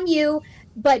is on you.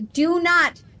 But do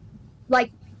not,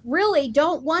 really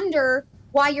don't wonder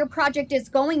why your project is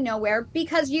going nowhere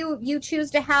because you choose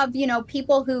to have, you know,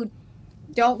 people who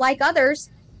don't like others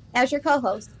as your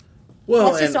co-host.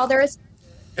 Well, that's just all there is.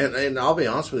 And I'll be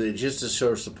honest with you, just to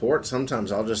show support,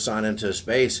 sometimes I'll just sign into a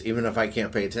space, even if I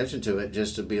can't pay attention to it,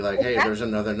 just to be like, hey, there's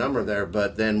another number there.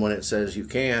 But then when it says you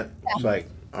can't, it's like,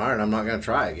 all right, I'm not going to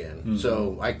try again. Mm-hmm.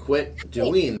 So I quit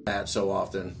doing that so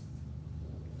often.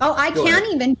 Oh, I can't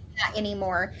even do that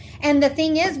anymore. And the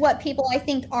thing is, what people I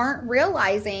think aren't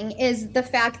realizing is the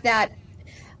fact that,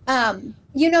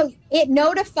 you know, it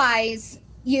notifies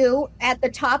you at the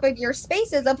top of your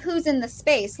spaces of who's in the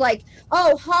space. Like,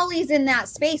 oh, Holly's in that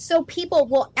space. So people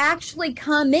will actually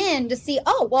come in to see,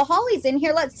 oh, well, Holly's in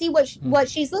here. Let's see what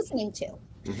she's listening to.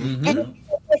 Mm-hmm. And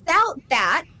without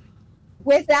that,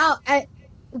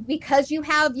 because you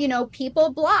have, you know,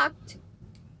 people blocked,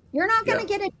 you're not going to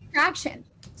get a distraction.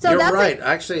 So You're that's right.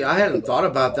 Actually, I hadn't thought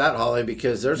about that, Holly,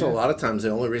 because there's a lot of times the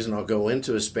only reason I'll go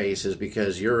into a space is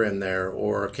because you're in there,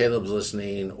 or Caleb's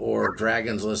listening, or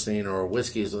Dragon's listening, or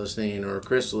Whiskey's listening, or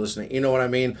Chris listening. You know what I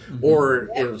mean? Or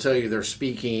it'll tell you they're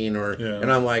speaking,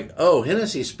 and I'm like, oh,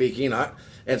 Hennessy's speaking.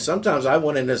 And sometimes I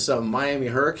went into some Miami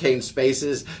Hurricane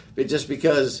spaces just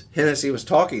because Hennessy was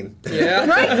talking. Yeah.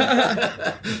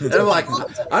 And I'm like,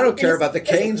 I don't care about the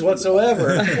Canes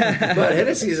whatsoever. But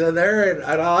Hennessy's in there,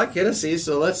 and I like Hennessy,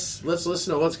 so let's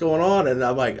listen to what's going on. And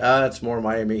I'm like, it's more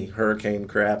Miami Hurricane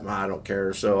crap. I don't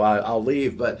care, so I'll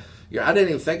leave. But I didn't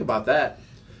even think about that.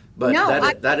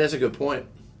 But that is a good point.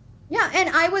 Yeah, and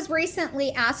I was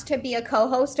recently asked to be a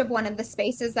co-host of one of the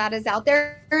spaces that is out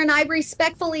there, and I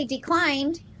respectfully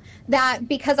declined that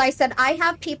because I said I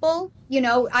have people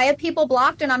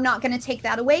blocked, and I'm not going to take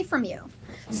that away from you.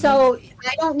 So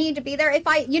I don't need to be there. If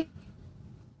I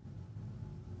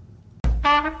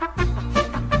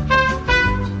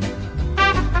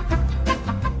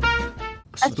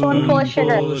A spoonful of sugar.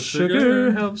 Spoonful of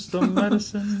sugar helps the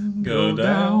medicine go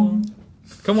down.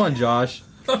 Come on, Josh.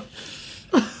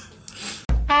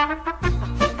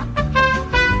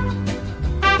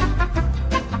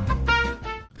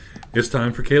 It's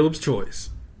time for Caleb's choice.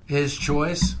 His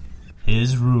choice.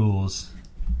 His rules.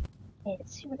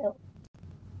 It's real.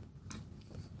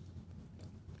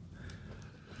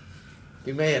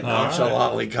 You may have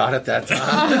nonchalantly caught it that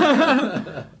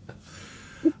time.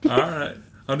 All right.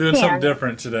 I'm doing something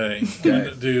different today. I'm going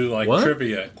to do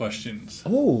trivia questions.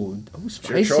 Oh, Your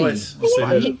spicy. choice.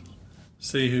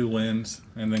 See who wins,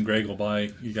 and then Greg will buy.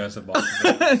 You guys have bought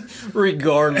it.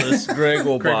 Regardless, Greg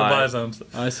will Greg will buy buy. his own.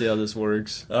 I see how this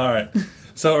works. All right.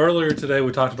 So earlier today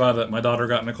we talked about that my daughter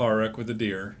got in a car wreck with a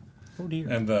deer. Oh, dear.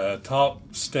 And the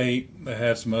top state that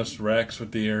has the most wrecks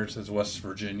with deers is West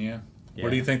Virginia. Yeah.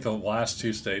 What do you think the last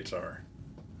two states are?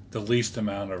 The least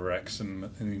amount of wrecks in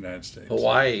the United States.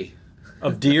 Hawaii.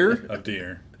 Of deer? Of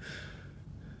deer.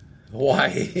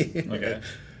 Hawaii. Okay.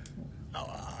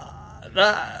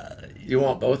 You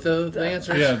want both of the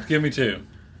answers? Yeah, give me two.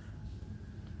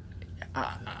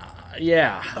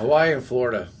 Yeah. Hawaii and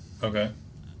Florida. Okay.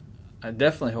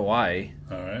 Definitely Hawaii.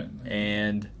 All right.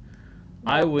 And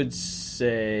I would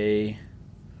say,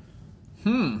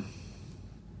 I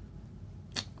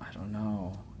don't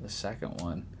know, the second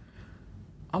one.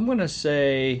 I'm going to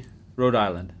say Rhode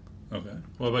Island. Okay.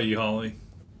 What about you, Holly?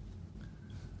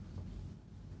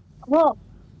 Well,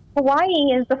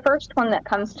 Hawaii is the first one that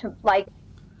comes to,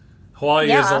 Hawaii is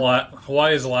Yeah.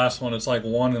 Hawaii is the last one. It's like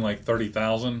 1 in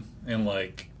 30,000, and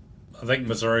I think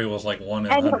Missouri was 1 in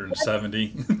 170.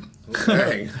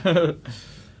 Dang. and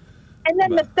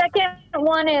then the second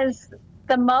one is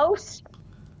the most.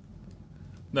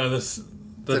 No,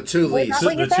 The two least.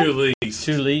 What you the said? two least.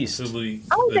 Two least. Two least.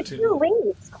 Oh, the two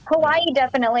least. Hawaii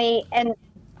definitely, and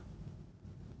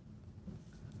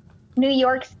New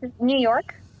York.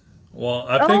 Well,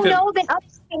 I Oh picked no, then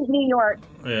upstate New York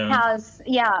has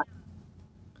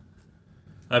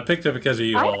I picked it because of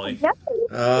you, Holly.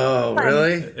 Oh,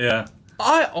 really? Yeah,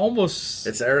 I almost...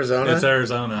 It's Arizona? it's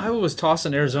Arizona. I was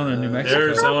tossing Arizona and New Mexico.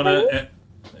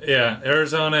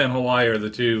 Arizona and Hawaii are the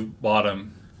two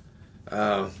bottom.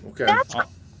 Oh, okay. That's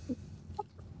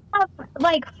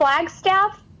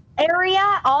Flagstaff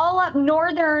area, all up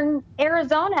northern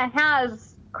Arizona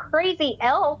has crazy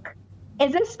elk.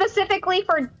 Is it specifically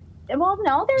for? Well,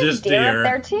 no, there's Just deer deer. up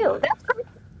there too. That's crazy.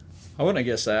 I wouldn't have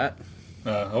guessed that.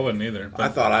 I wouldn't either. I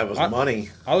thought I was money.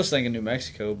 I was thinking New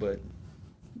Mexico, but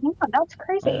Yeah, that's I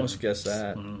crazy. almost guessed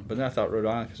that. But then I thought Rhode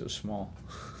Island because it was small.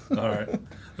 All right.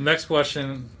 The next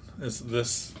question is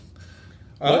this: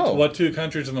 Oh. what two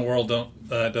countries in the world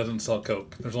doesn't sell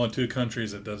Coke? There's only two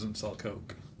countries that doesn't sell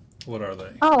Coke. What are they?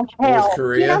 Oh hell! North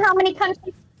Korea? Do you know how many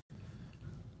countries?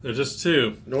 There's just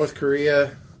two: North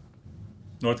Korea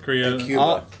North Korea. and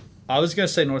Cuba. I was going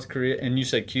to say North Korea, and you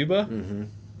said Cuba?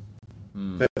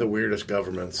 They're the weirdest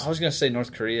governments. I was going to say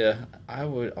North Korea. I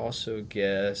would also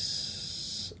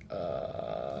guess...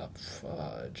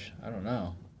 fudge. I don't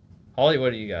know. Holly, what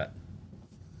do you got?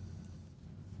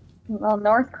 Well,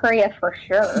 North Korea for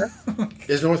sure.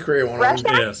 Is North Korea one Russia?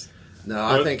 of them? Yes. No,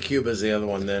 I think Cuba's the other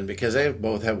one then, because they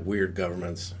both have weird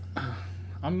governments.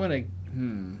 I'm going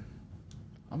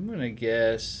to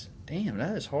guess... Damn,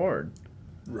 that is hard.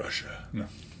 Russia. No.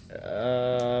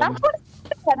 That's what I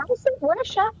said. I said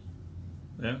Russia.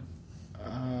 Yeah.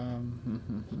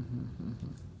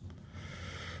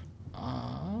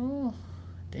 Oh,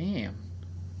 damn.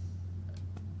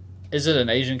 Is it an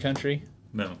Asian country?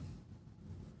 No.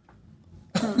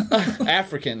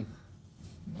 African.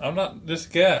 I'm not.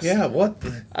 Just guess. Yeah, what?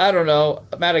 I don't know.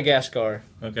 Madagascar.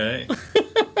 Okay.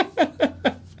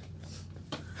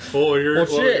 What were Well,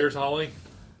 shit. yours, Holly?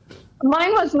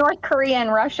 Mine was North Korea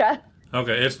and Russia.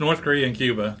 Okay, it's North Korea and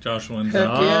Cuba. Josh wins. Heck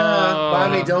yeah, buy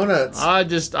me donuts. I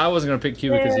wasn't gonna pick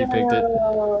Cuba because you picked it.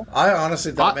 I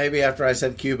honestly thought maybe after I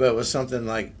said Cuba, it was something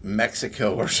like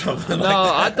Mexico or something. No,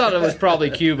 like I thought it was probably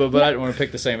Cuba, but I didn't want to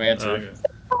pick the same answer. Okay.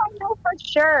 I know for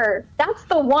sure. That's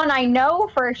the one I know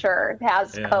for sure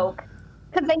has Yeah. Coke.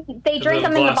 Because they drink The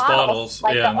them in the glass bottles.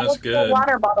 Like yeah, the that's old school good.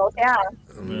 water bottles, yeah.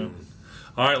 Yeah.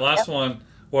 All right, last one.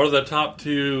 What are the top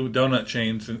 2 donut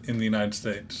chains in the United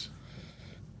States?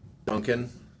 Dunkin'.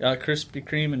 Krispy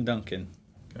Kreme and Dunkin'.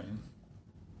 Okay.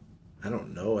 I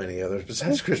don't know any others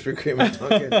besides Krispy Kreme and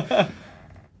Dunkin'.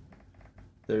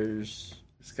 There's.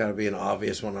 It's got to be an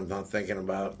obvious one I'm not thinking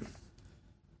about.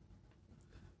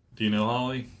 Do you know,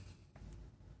 Holly?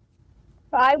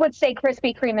 I would say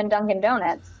Krispy Kreme and Dunkin'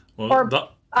 Donuts. Well, Or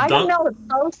I don't know if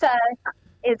Bosa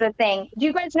is a thing. Do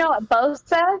you guys know what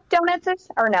Bosa Donuts is?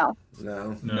 Or no?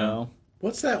 No.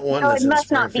 What's that one No, that's it in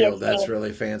must not be a Springfield that's thing.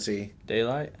 really fancy?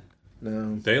 Daylight.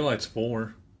 No. Daylight's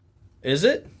 4. Is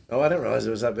it? Oh, I didn't realize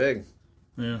it was that big.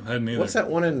 Yeah, I hadn't either. What's that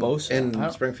one in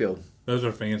Bosa? Springfield? Those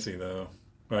are fancy, though.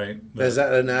 Right? Is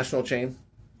that a national chain?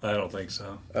 I don't think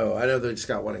so. Oh, I know they just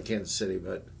got one in Kansas City,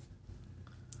 but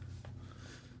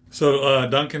So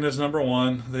Dunkin' is number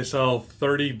 1. They sell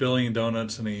 30 billion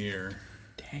donuts in a year.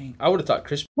 Dang. I would have thought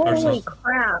Krispy. Holy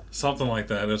crap. Something like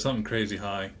that. It's something crazy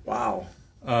high. wow.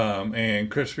 And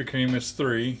Krispy Kreme is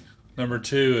 3. Number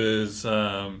 2 is,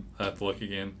 I have to look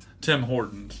again, Tim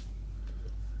Hortons.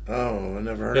 Oh, I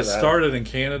never heard It of that. started in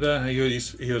Canada. He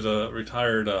was a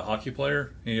retired hockey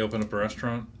player. He opened up a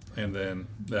restaurant, and then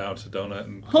now it's a donut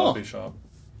and coffee shop.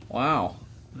 Wow.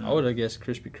 I would have guessed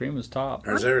Krispy Kreme was top.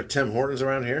 Is there Tim Hortons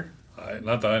around here?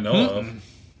 Not that I know of.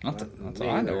 Not that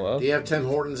I know of. Do you have Tim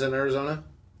Hortons in Arizona?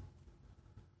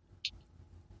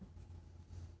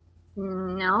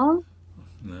 No,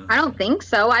 No. I don't think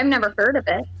so. I've never heard of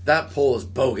it. That poll is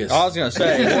bogus. I was gonna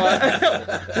say,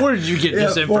 where did you get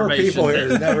this Yeah, 4 information? people here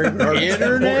that never even heard of Tim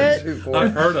Internet? Hortons before.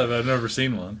 I've heard of it. I've never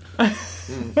seen one.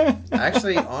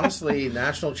 Actually, honestly,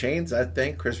 national chains, I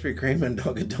think Krispy Kreme and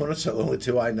Dunkin' Donuts are the only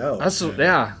 2 I know.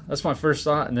 That's my first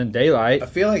thought, and then Daylight. I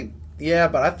feel like, yeah,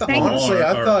 but I thought, Thank honestly,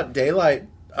 Lamar, I or- thought Daylight,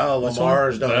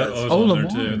 Lamar's That Donuts. was Oh, on there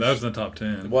Lamar's. too. That was in the top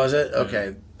 10. Was it?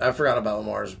 Okay. I forgot about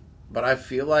Lamar's. But I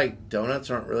feel like donuts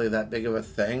aren't really that big of a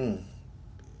thing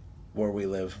where we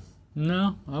live.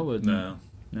 No, I wouldn't.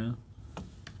 No.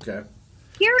 Okay.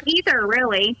 Here either,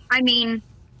 really. I mean,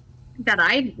 that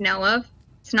I know of.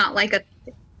 It's not like a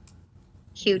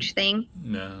huge thing.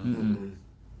 No.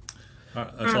 All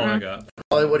right, that's all I got.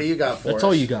 Holly, what do you got for us? That's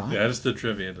all you got. Yeah, just the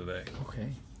trivia today.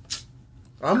 Okay.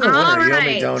 I'm the winner. All You owe me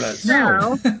right. donuts.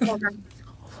 So,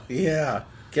 Yeah.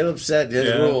 Get upset. His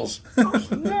Yeah. rules. You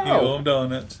owe 'em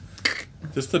donuts.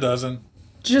 Just a dozen.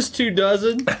 Just 2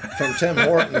 dozen. From Tim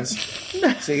Hortons.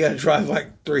 So you got to drive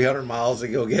like 300 miles to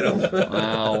go get them.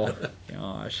 Wow.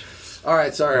 Gosh. All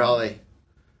right. Sorry, Holly.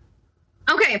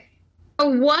 okay.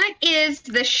 What is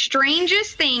the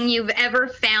strangest thing you've ever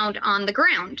found on the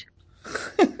ground?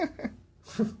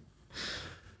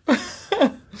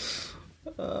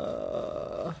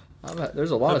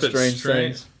 There's a lot of If it's strange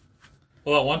things.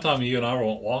 Well, at one time you and I were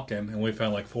walking, and we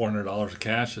found like $400 of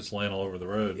cash just laying all over the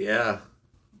road. Yeah.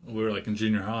 We were like in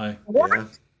junior high. Yeah.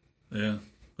 Yeah.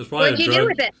 It's probably What'd you do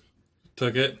with it?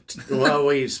 Took it. Well,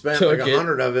 we spent Took like it.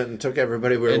 100 of it and took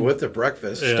everybody we were with to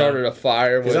breakfast. Yeah. Started a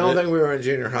fire with Because I don't it. think we were in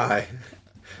junior high.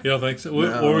 You don't think so?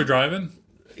 No. Were we driving?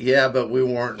 Yeah, but we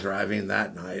weren't driving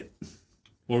that night.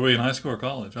 Were we in high school or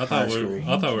college? I thought we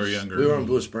were younger. We were in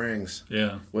Blue Springs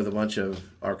Yeah. with a bunch of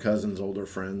our cousins' older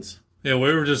friends. Yeah,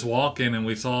 we were just walking, and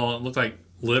we saw it looked like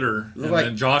litter. And like-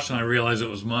 then Josh and I realized it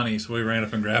was money, so we ran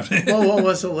up and grabbed it. Well, what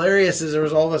was hilarious is there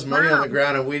was all this money on the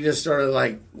ground, and we just started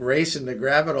like racing to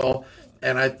grab it all.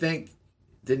 And I think,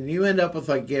 didn't you end up with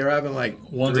like grabbing like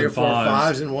Ones 3 or and 4 fives.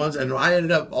 fives and ones? And I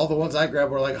ended up, all the ones I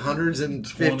grabbed were like hundreds and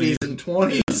 50s and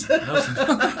 20s.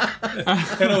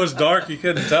 And it was dark; you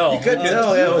couldn't tell. Couldn't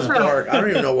tell, yeah, it was dark. I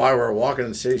don't even know why we were walking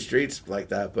in city streets like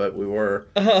that, but we were.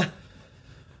 So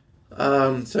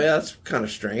yeah, that's kind of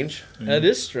strange. That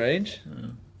is strange.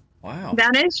 Wow.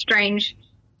 That is strange.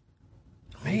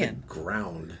 Man.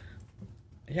 Ground.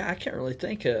 Yeah, I can't really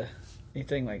think of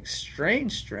anything like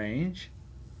strange.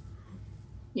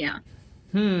 Yeah.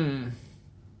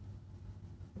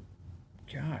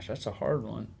 Gosh, that's a hard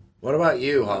one. What about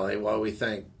you, Holly? What do we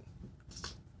think?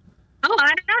 Oh,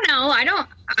 I don't know.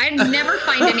 I never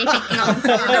find anything on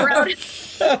the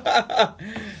road.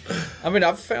 I mean,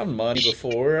 I've found money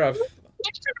before.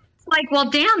 Like, well,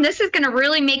 damn, this is going to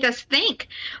really make us think.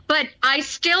 But I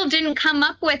still didn't come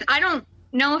up with, I don't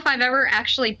know if I've ever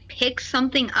actually picked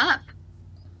something up.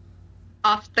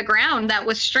 off the ground that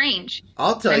was strange.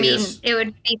 I'll tell you. It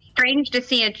would be strange to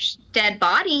see a dead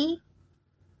body.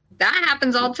 That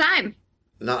happens all the time.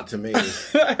 Not to me.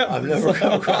 I've never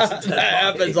come across a dead body. That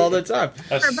happens all the time.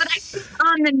 But I see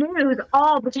on the news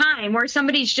all the time where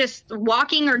somebody's just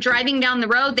walking or driving down the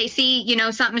road. They see,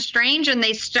 something strange and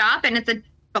they stop and it's a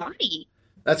body.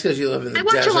 That's because you live in the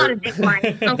desert. I watch a lot of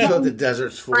Bigfoot. That's what the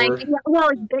desert's for.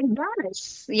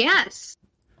 Yes.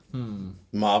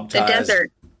 Mob ties. The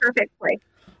desert. Perfect place.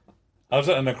 I was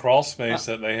in a crawl space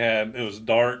that they had. It was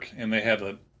dark, and they had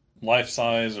a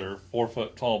life-size or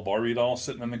 4-foot tall Barbie doll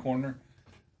sitting in the corner.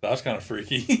 That was kind of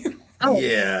freaky. Oh,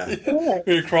 yeah.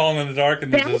 We were crawling in the dark,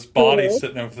 and there's this body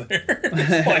sitting over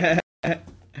there.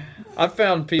 I've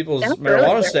found people's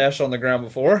marijuana stash on the ground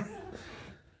before.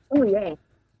 Oh, yeah.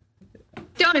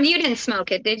 Jonah, you didn't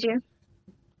smoke it, did you?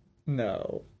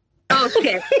 No. Oh,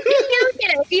 shit.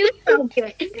 You smoked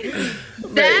it.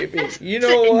 That's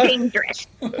what? Dangerous.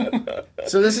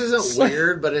 So this isn't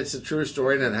weird, but it's a true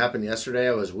story, and it happened yesterday.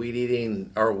 I was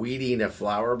weeding a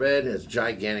flower bed. It's a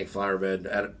gigantic flower bed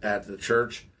at the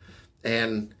church,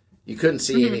 and you couldn't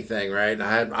see anything, right?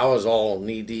 I was all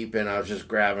knee deep, and I was just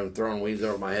throwing weeds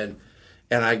over my head,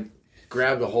 and I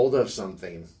grabbed a hold of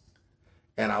something.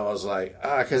 And I was like,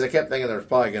 because I kept thinking there was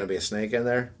probably going to be a snake in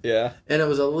there. Yeah. And it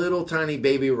was a little tiny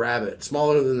baby rabbit,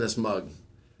 smaller than this mug.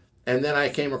 And then I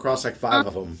came across like 5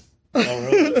 of them. Oh,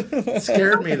 really? It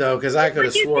scared me, though, because I could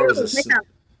have swore it was a snake.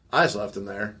 I just left them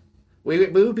there. We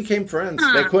became friends.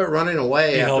 They quit running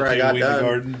away after I got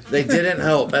done. They didn't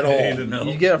help at all.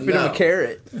 You got to feed them a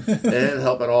carrot. They didn't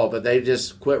help at all, but they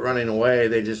just quit running away.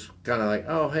 They just kind of like,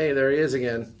 oh, hey, there he is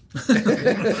again.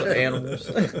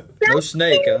 Animals. No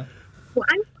snake, huh? Well,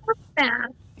 I love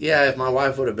that. Yeah, if my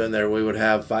wife would have been there, we would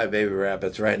have 5 baby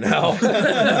rabbits right now.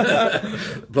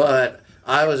 But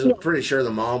I was pretty sure the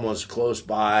mom was close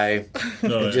by,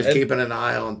 just keeping an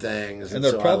eye on things. And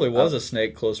there probably was a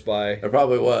snake close by. There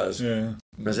probably was. Yeah.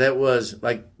 Because it was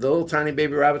like the little tiny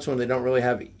baby rabbits when they don't really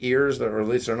have ears, or at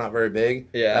least they're not very big.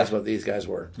 Yeah. That's what these guys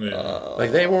were. Yeah.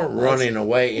 Like they weren't running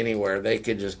away anywhere. They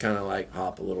could just kind of like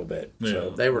hop a little bit. Yeah. So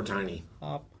they were tiny.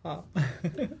 Hop, hop.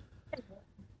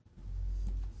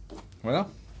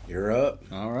 Well, you're up.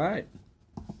 All right.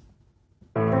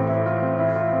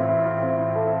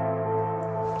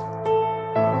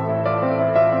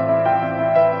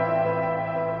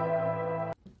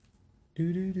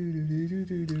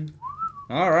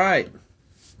 All right.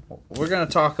 We're going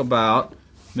to talk about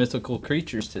mythical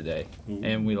creatures today. Ooh.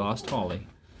 And we lost Holly.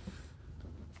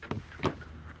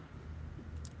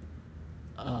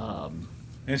 And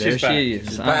there she's back. She is.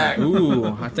 She's back.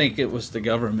 Ooh, I think it was the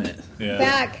government. Yeah.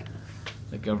 Back.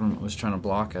 The government was trying to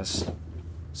block us.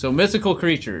 So mythical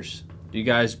creatures. Do you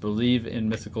guys believe in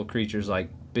mythical creatures like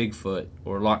Bigfoot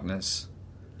or Loch Ness?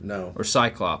 No. Or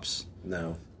Cyclops?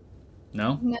 No.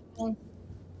 No? No.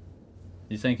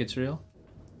 You think it's real?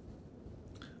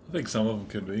 I think some of them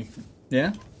could be.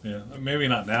 Yeah? Yeah. Maybe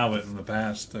not now, but in the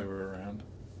past they were around.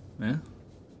 Yeah.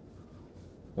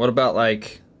 What about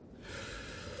like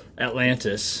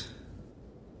Atlantis?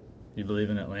 You believe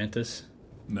in Atlantis?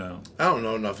 No. I don't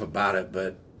know enough about it,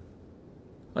 but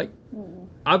like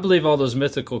I believe all those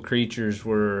mythical creatures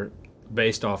were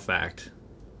based off fact.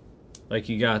 Like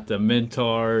you got the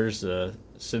Minotaurs, the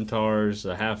Centaurs,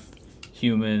 the half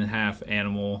human, half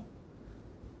animal.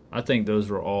 I think those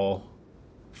were all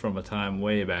from a time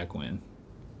way back when.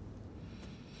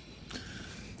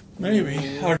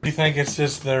 Maybe. Or do you think it's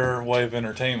just their way of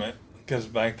entertainment? Because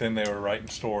back then they were writing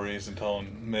stories and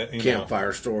telling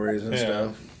campfire stories and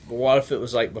stuff. But what if it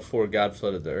was like before God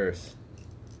flooded the earth?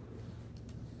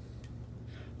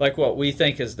 Like what we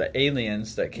think is the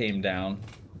aliens that came down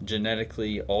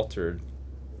genetically altered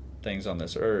things on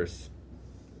this earth,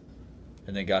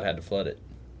 and then God had to flood it.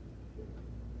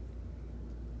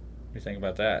 What do you think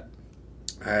about that?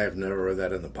 I've never read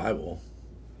that in the Bible.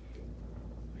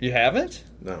 You haven't?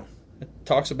 No. It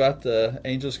talks about the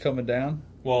angels coming down.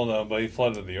 Well, no, but he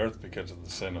flooded the earth because of the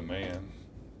sin of man.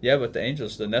 Yeah, but the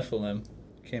angels, the Nephilim,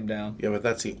 came down. Yeah, but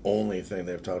that's the only thing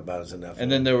they've talked about is the Nephilim.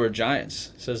 And then there were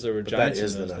giants. It says there were giants. That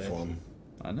is in the those Nephilim. days.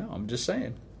 I know. I'm just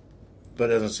saying. But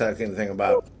it doesn't say anything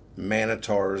about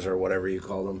manitars or whatever you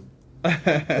call them.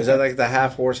 Is that like the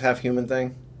half horse, half human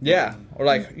thing? Yeah. Or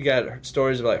like you got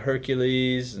stories about like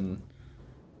Hercules and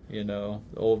the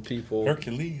old people.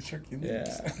 Hercules.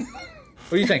 Yeah.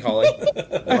 What do you think, Holly?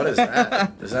 What is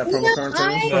that? Is that from a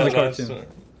cartoon? From the cartoon.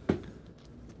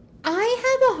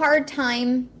 I have a hard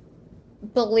time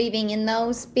believing in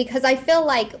those because I feel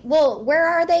like, well, where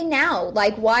are they now?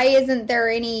 Like, why isn't there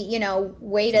any,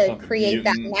 way to create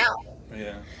that now?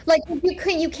 Yeah. Like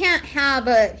you can't have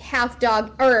a half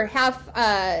dog or half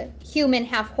human,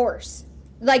 half horse.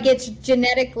 Like it's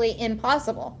genetically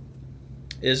impossible.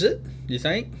 Is it? You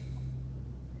think?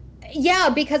 Yeah,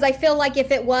 because I feel like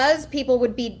if it was, people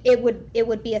would be it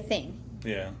would be a thing.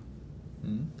 Yeah.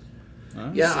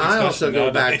 Yeah, I also Especially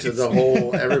go back to nowadays. the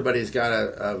whole everybody's got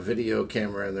a video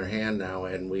camera in their hand now,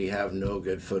 and we have no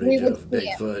good We footage would of see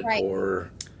it, Bigfoot right. or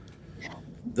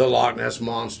the Loch Ness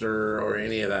Monster or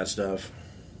any of that stuff.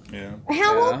 Yeah.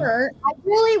 However, I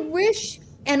really wish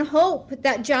and hope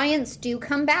that giants do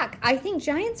come back. I think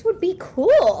giants would be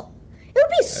cool. It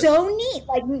would be so neat,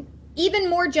 like even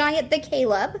more giant than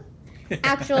Caleb.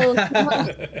 Actual,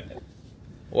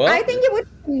 Well, I think it would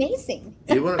be amazing.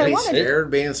 You wouldn't I be wanna-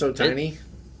 scared being so tiny?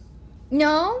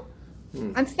 No,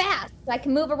 I'm fast. I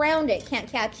can move around it. Can't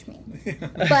catch me.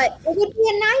 But it would be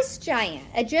a nice giant,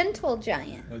 a gentle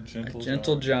giant. A gentle,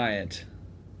 gentle giant.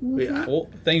 Yeah, Well,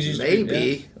 things used to be.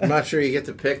 maybe. I'm not sure you get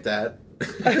to pick that.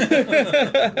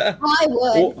 I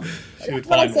would. Well, She would That's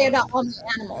what I find say one. about all my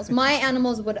animals. My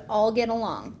animals would all get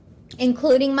along,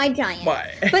 including my giant.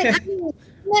 Why? But I mean,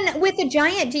 with a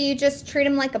giant, do you just treat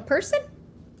him like a person?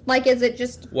 Like, is it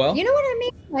just? Well, you know what I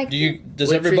mean. Like,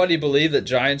 Does We everybody believe that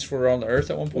giants were on the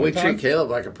earth at one point We in time? treat Caleb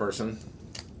like a person.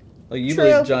 Like you True.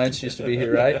 believe giants used to be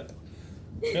here, right?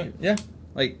 Yeah. Yeah.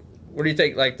 Like, what do you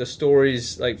think? Like the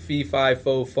stories, like fee fi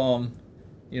fo fum,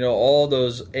 all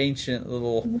those ancient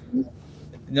little.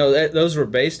 Those were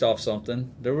based off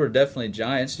something. There were definitely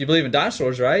giants. You believe in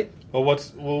dinosaurs, right? Well,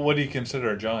 what do you consider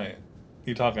a giant?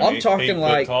 You talking? I'm 8 talking 8 foot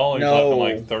like- tall, or you no. talking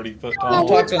like 30 foot oh, tall?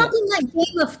 we're talking- talking like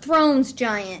Game of Thrones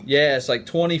giant. Yeah, it's like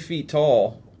 20 feet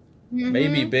tall,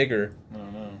 maybe bigger. I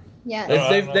don't know. Yeah. I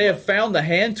don't know They have about- found the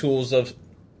hand tools of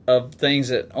things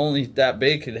that only that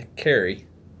big could carry.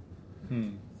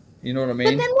 You know what I But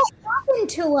mean? then what happened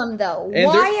to them though? And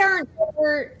Why aren't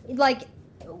there like?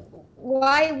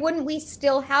 Why wouldn't we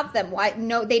still have them? Why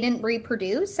no? They didn't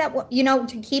reproduce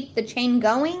to keep the chain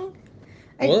going.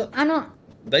 Well- I don't.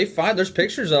 There's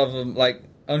pictures of them like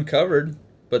uncovered,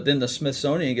 but then the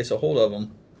Smithsonian gets a hold of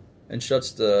them and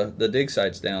shuts the dig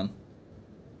sites down.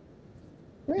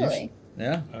 Really?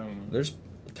 Yeah, I don't know. there's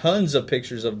tons of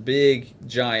pictures of big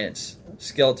giants,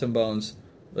 skeleton bones,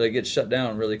 but they get shut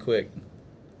down really quick,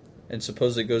 and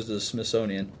supposedly goes to the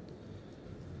Smithsonian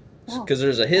Oh. because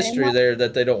there's a history there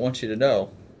that they don't want you to know.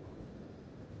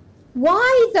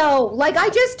 Why though? Like I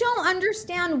just don't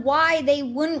understand why they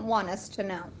wouldn't want us to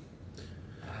know.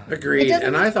 Agreed. It doesn't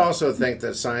And I make also think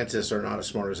that scientists are not as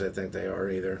smart as they think they are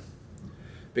either.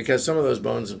 Because some of those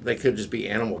bones, they could just be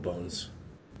animal bones.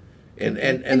 And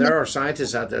there are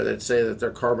scientists out there that say that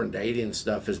their carbon dating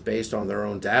stuff is based on their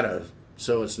own data.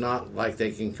 So it's not like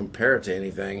they can compare it to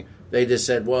anything. They just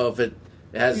said, well, if it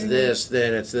has this,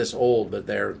 then it's this old. But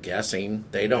they're guessing.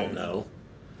 They don't know.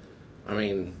 I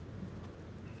mean,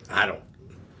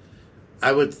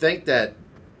 I would think that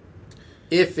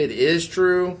if it is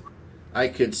true, I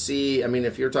could see,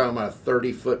 if you're talking about a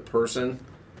 30-foot person,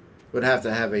 would have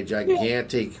to have a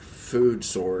gigantic food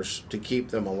source to keep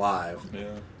them alive. Yeah.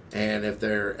 And if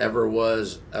there ever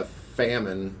was a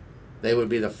famine, they would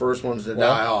be the first ones to Well-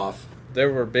 die off.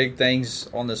 There were big things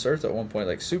on this earth at one point,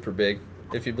 like super big.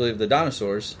 If you believe the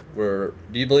dinosaurs were,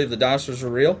 do you believe the dinosaurs were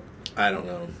real? I don't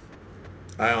know.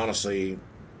 I honestly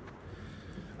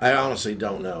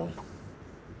don't know.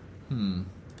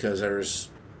 Because there's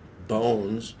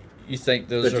bones. You think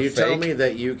those But are you fake? tell me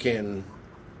that you can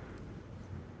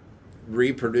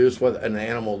reproduce what an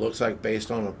animal looks like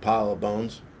based on a pile of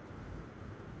bones?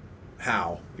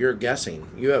 How? You're guessing.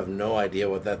 You have no idea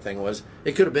what that thing was.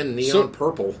 It could have been neon So-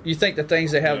 purple. You think the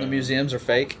things they have in the museums are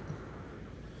fake?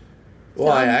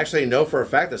 Well, I actually know for a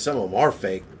fact that some of them are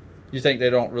fake. You think they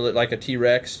don't really, like a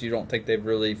T-Rex, you don't think they've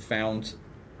really found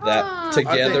that Ah. I think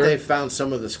together? they found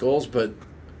some of the skulls, but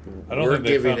I don't we're think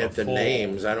they giving found it a the full-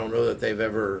 names. I don't know that they've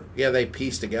ever... Yeah, they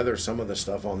pieced together some of the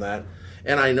stuff on that.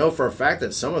 And I know for a fact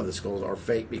that some of the skulls are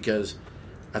fake because...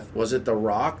 Was it The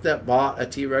Rock that bought a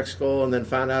T-Rex skull and then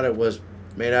found out it was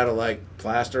made out of, like,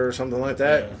 plaster or something like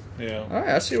that? Yeah. All right,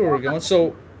 I see where we're going.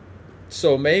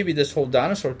 So maybe this whole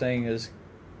dinosaur thing is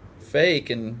fake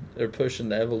and they're pushing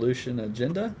the evolution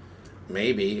agenda?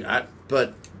 Maybe.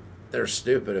 But they're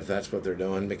stupid if that's what they're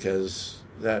doing because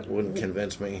that wouldn't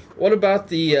convince me. What about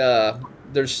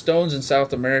there's stones in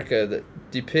South America that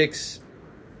depicts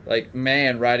like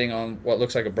man riding on what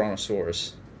looks like a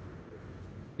brontosaurus?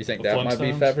 You think The that might be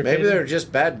Flintstones? fabricated? Maybe they're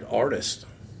just bad artists.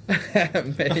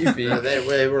 Maybe.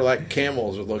 They were like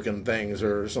camels looking things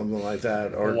or something like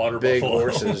that, or Water big buffalo.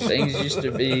 horses. Things used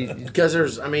to be. Because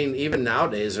even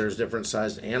nowadays there's different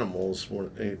sized animals,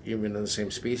 even in the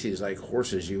same species. Like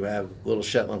horses, you have little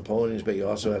Shetland ponies, but you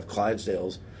also have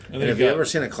Clydesdales. And have you ever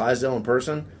seen a Clydesdale in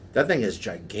person? That thing is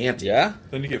gigantic. Yeah.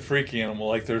 Then you get freaky animal,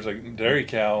 like there's a dairy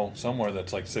cow somewhere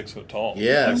that's like 6 foot tall.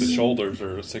 Yes. Like the shoulders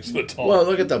are 6 foot tall. Well,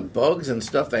 look at the bugs and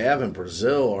stuff they have in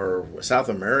Brazil or South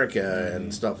America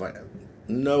and stuff like that.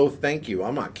 No, thank you.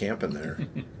 I'm not camping there.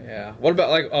 Yeah. What about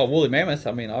like woolly mammoth?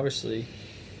 I mean, obviously,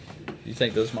 you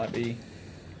think those might be?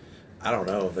 I don't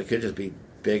know. They could just be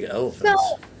big elephants.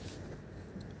 So,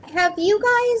 have you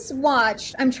guys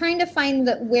watched? I'm trying to find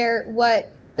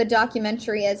what the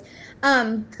documentary is,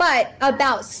 but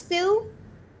about Sue,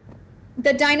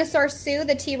 the dinosaur Sue,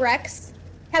 the T-Rex.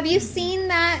 Have you seen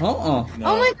that? No.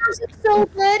 Oh my gosh, it's so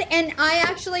good! And I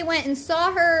actually went and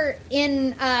saw her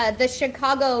in the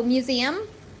Chicago Museum.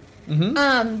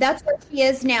 Mm-hmm. That's where she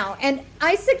is now, and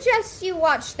I suggest you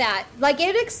watch that. Like,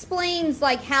 it explains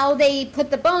like how they put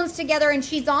the bones together, and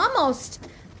she's almost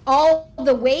all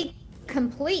the way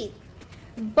complete.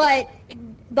 But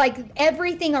like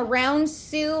everything around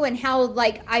Sue and how,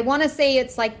 like, I want to say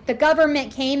it's like the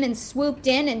government came and swooped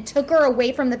in and took her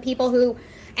away from the people who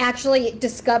actually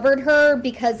discovered her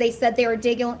because they said they were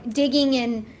digging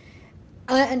in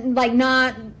like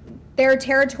not their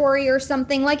territory or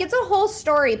something. Like, it's a whole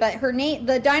story, but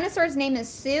the dinosaur's name is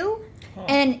Sue,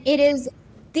 and it is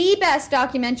the best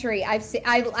documentary I've seen.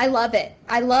 I love it.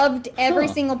 I loved every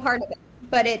single part of it,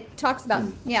 but it talks about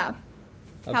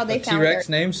how they found T-Rex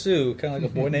her. named Sue, kind of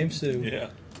like a boy named Sue. Yeah.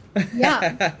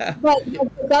 Yeah, but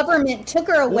the government took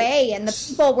her away, and the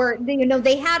people were,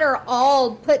 they had her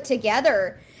all put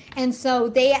together, and so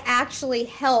they actually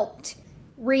helped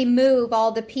remove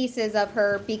all the pieces of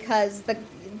her because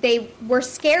they were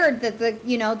scared that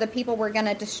the people were going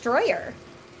to destroy her,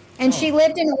 and she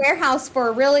lived in a warehouse for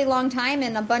a really long time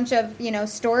in a bunch of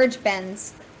storage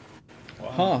bins.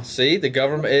 Huh? See, the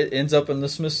government, it ends up in the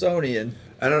Smithsonian.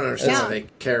 I don't understand why they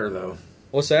care, though.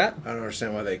 What's that? I don't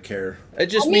understand why they care. It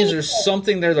just means there's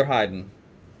something there they're hiding.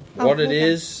 What it okay.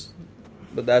 is,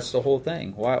 but that's the whole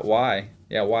thing. Why?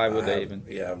 Yeah, why would they even?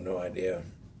 Yeah, I have no idea.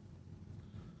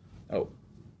 Oh,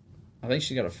 I think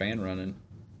she got a fan running.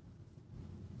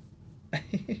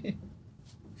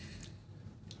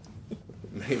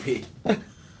 Maybe.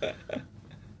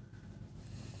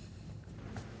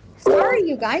 Sorry,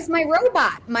 you guys, my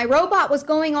robot was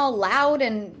going all loud,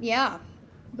 and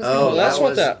Oh, that's that what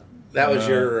was, that. That was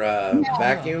your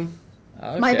vacuum?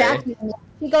 Okay. my vacuum.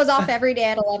 He goes off every day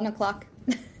at 11 o'clock.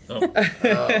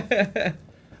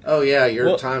 Oh, yeah,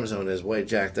 your time zone is way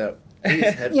jacked up.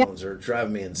 These headphones are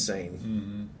driving me insane.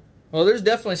 Mm-hmm. Well, there's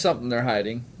definitely something they're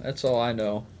hiding. That's all I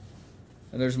know.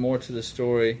 And there's more to the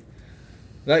story.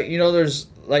 Like, there's,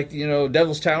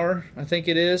 Devil's Tower, I think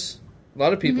it is. A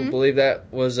lot of people believe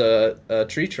that was a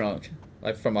tree trunk,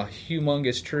 like from a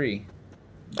humongous tree.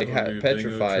 Like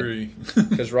petrified.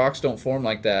 Because rocks don't form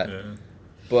like that. Yeah.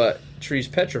 But trees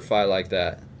petrify like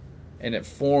that. And it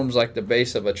forms like the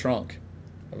base of a trunk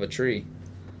of a tree.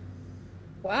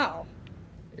 Wow.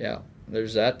 Yeah,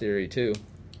 there's that theory too.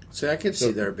 See, I could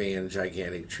see there being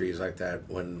gigantic trees like that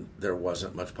when there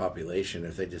wasn't much population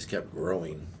if they just kept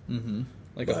growing. Mm-hmm.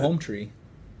 Like a home tree.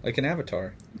 Like an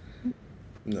avatar.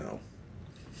 No.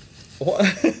 What?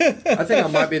 I think I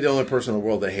might be the only person in the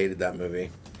world that hated that movie.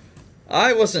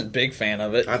 I wasn't a big fan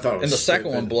of it. I thought it was And the second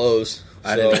stupid. one blows.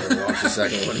 I didn't even watch the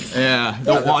second one. Yeah,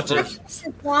 don't watch it. As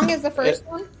long as the first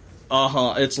one?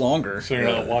 Uh-huh, it's longer. So you're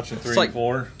not watching 3 It's like and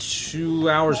 4? 2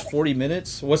 hours, 40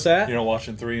 minutes. What's that? You're not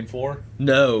watching 3 and 4?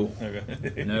 No.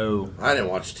 Okay. No. I didn't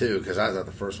watch 2 because I thought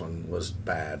the first one was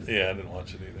bad. Yeah, I didn't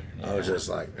watch it either. I was just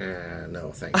like,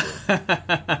 no, thank you.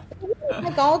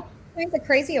 Like all kinds of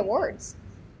crazy awards.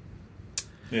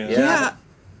 Yeah.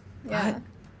 Yeah.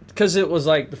 Because it was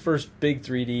like the first big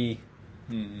 3D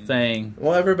thing.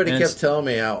 Well, everybody And kept it's- telling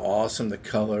me how awesome the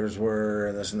colors were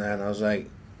and this and that, and I was like,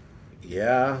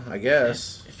 yeah, I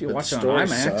guess. If you But watch the it on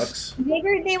story IMAX. sucks.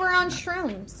 Maybe they were on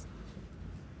shrooms.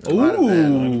 Might have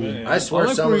been. been. I swear I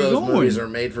like some where of you're those going. movies are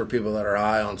made for people that are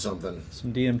high on something.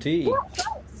 Some DMT.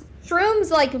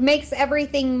 Shrooms like makes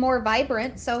everything more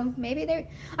vibrant, so maybe they.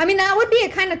 I mean, that would be a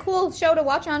kind of cool show to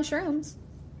watch on shrooms.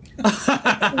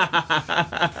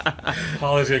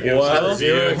 Holly's going to give Well, us a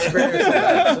zero review. experience with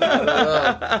that, so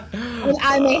I don't know.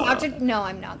 I may have to. No,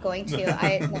 I'm not going to.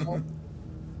 No.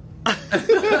 Well,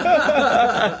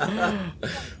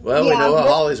 we Yeah, know what well-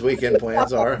 Holly's weekend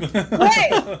plans are.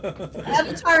 Great.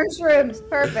 Avatar and shrooms.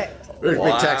 Perfect. We're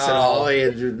Wow. texting Holly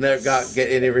and never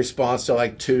get any response till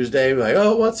like Tuesday. We're like,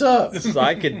 oh, what's up?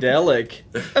 Psychedelic.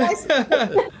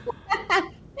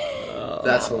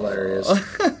 That's hilarious.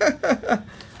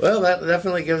 Well, that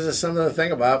definitely gives us something to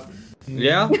think about.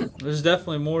 Yeah, there's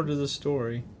definitely more to the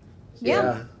story.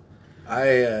 Yeah.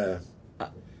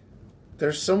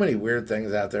 There's so many weird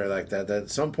things out there like that at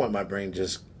some point my brain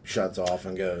just shuts off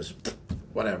and goes,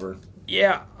 whatever.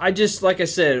 Yeah, like I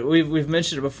said, we've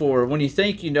mentioned it before. When you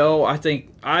think you know,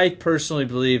 I personally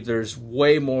believe there's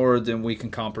way more than we can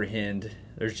comprehend.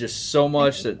 There's just so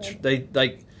much that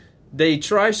they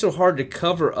try so hard to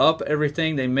cover up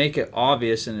everything. They make it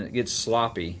obvious and it gets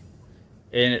sloppy.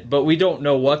 But we don't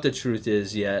know what the truth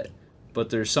is yet. But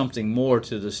there's something more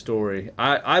to the story.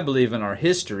 I believe in our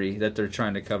history that they're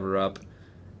trying to cover up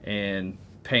and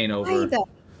paint over.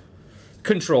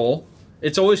 Control.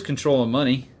 It's always control and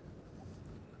money.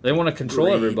 They want to control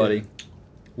Greed. everybody.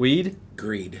 Weed?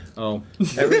 Greed. Oh.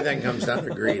 Everything comes down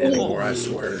to greed anymore, I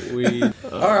swear. Weed.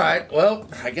 All right. Well,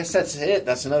 I guess that's it.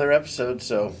 That's another episode.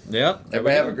 So Yeah.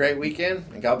 everybody have a great weekend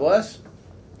and God bless.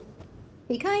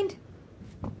 Be kind.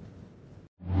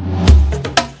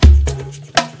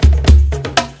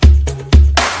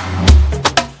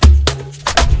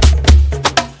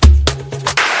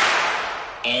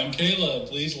 I'm Caleb.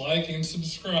 Please like and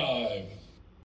subscribe.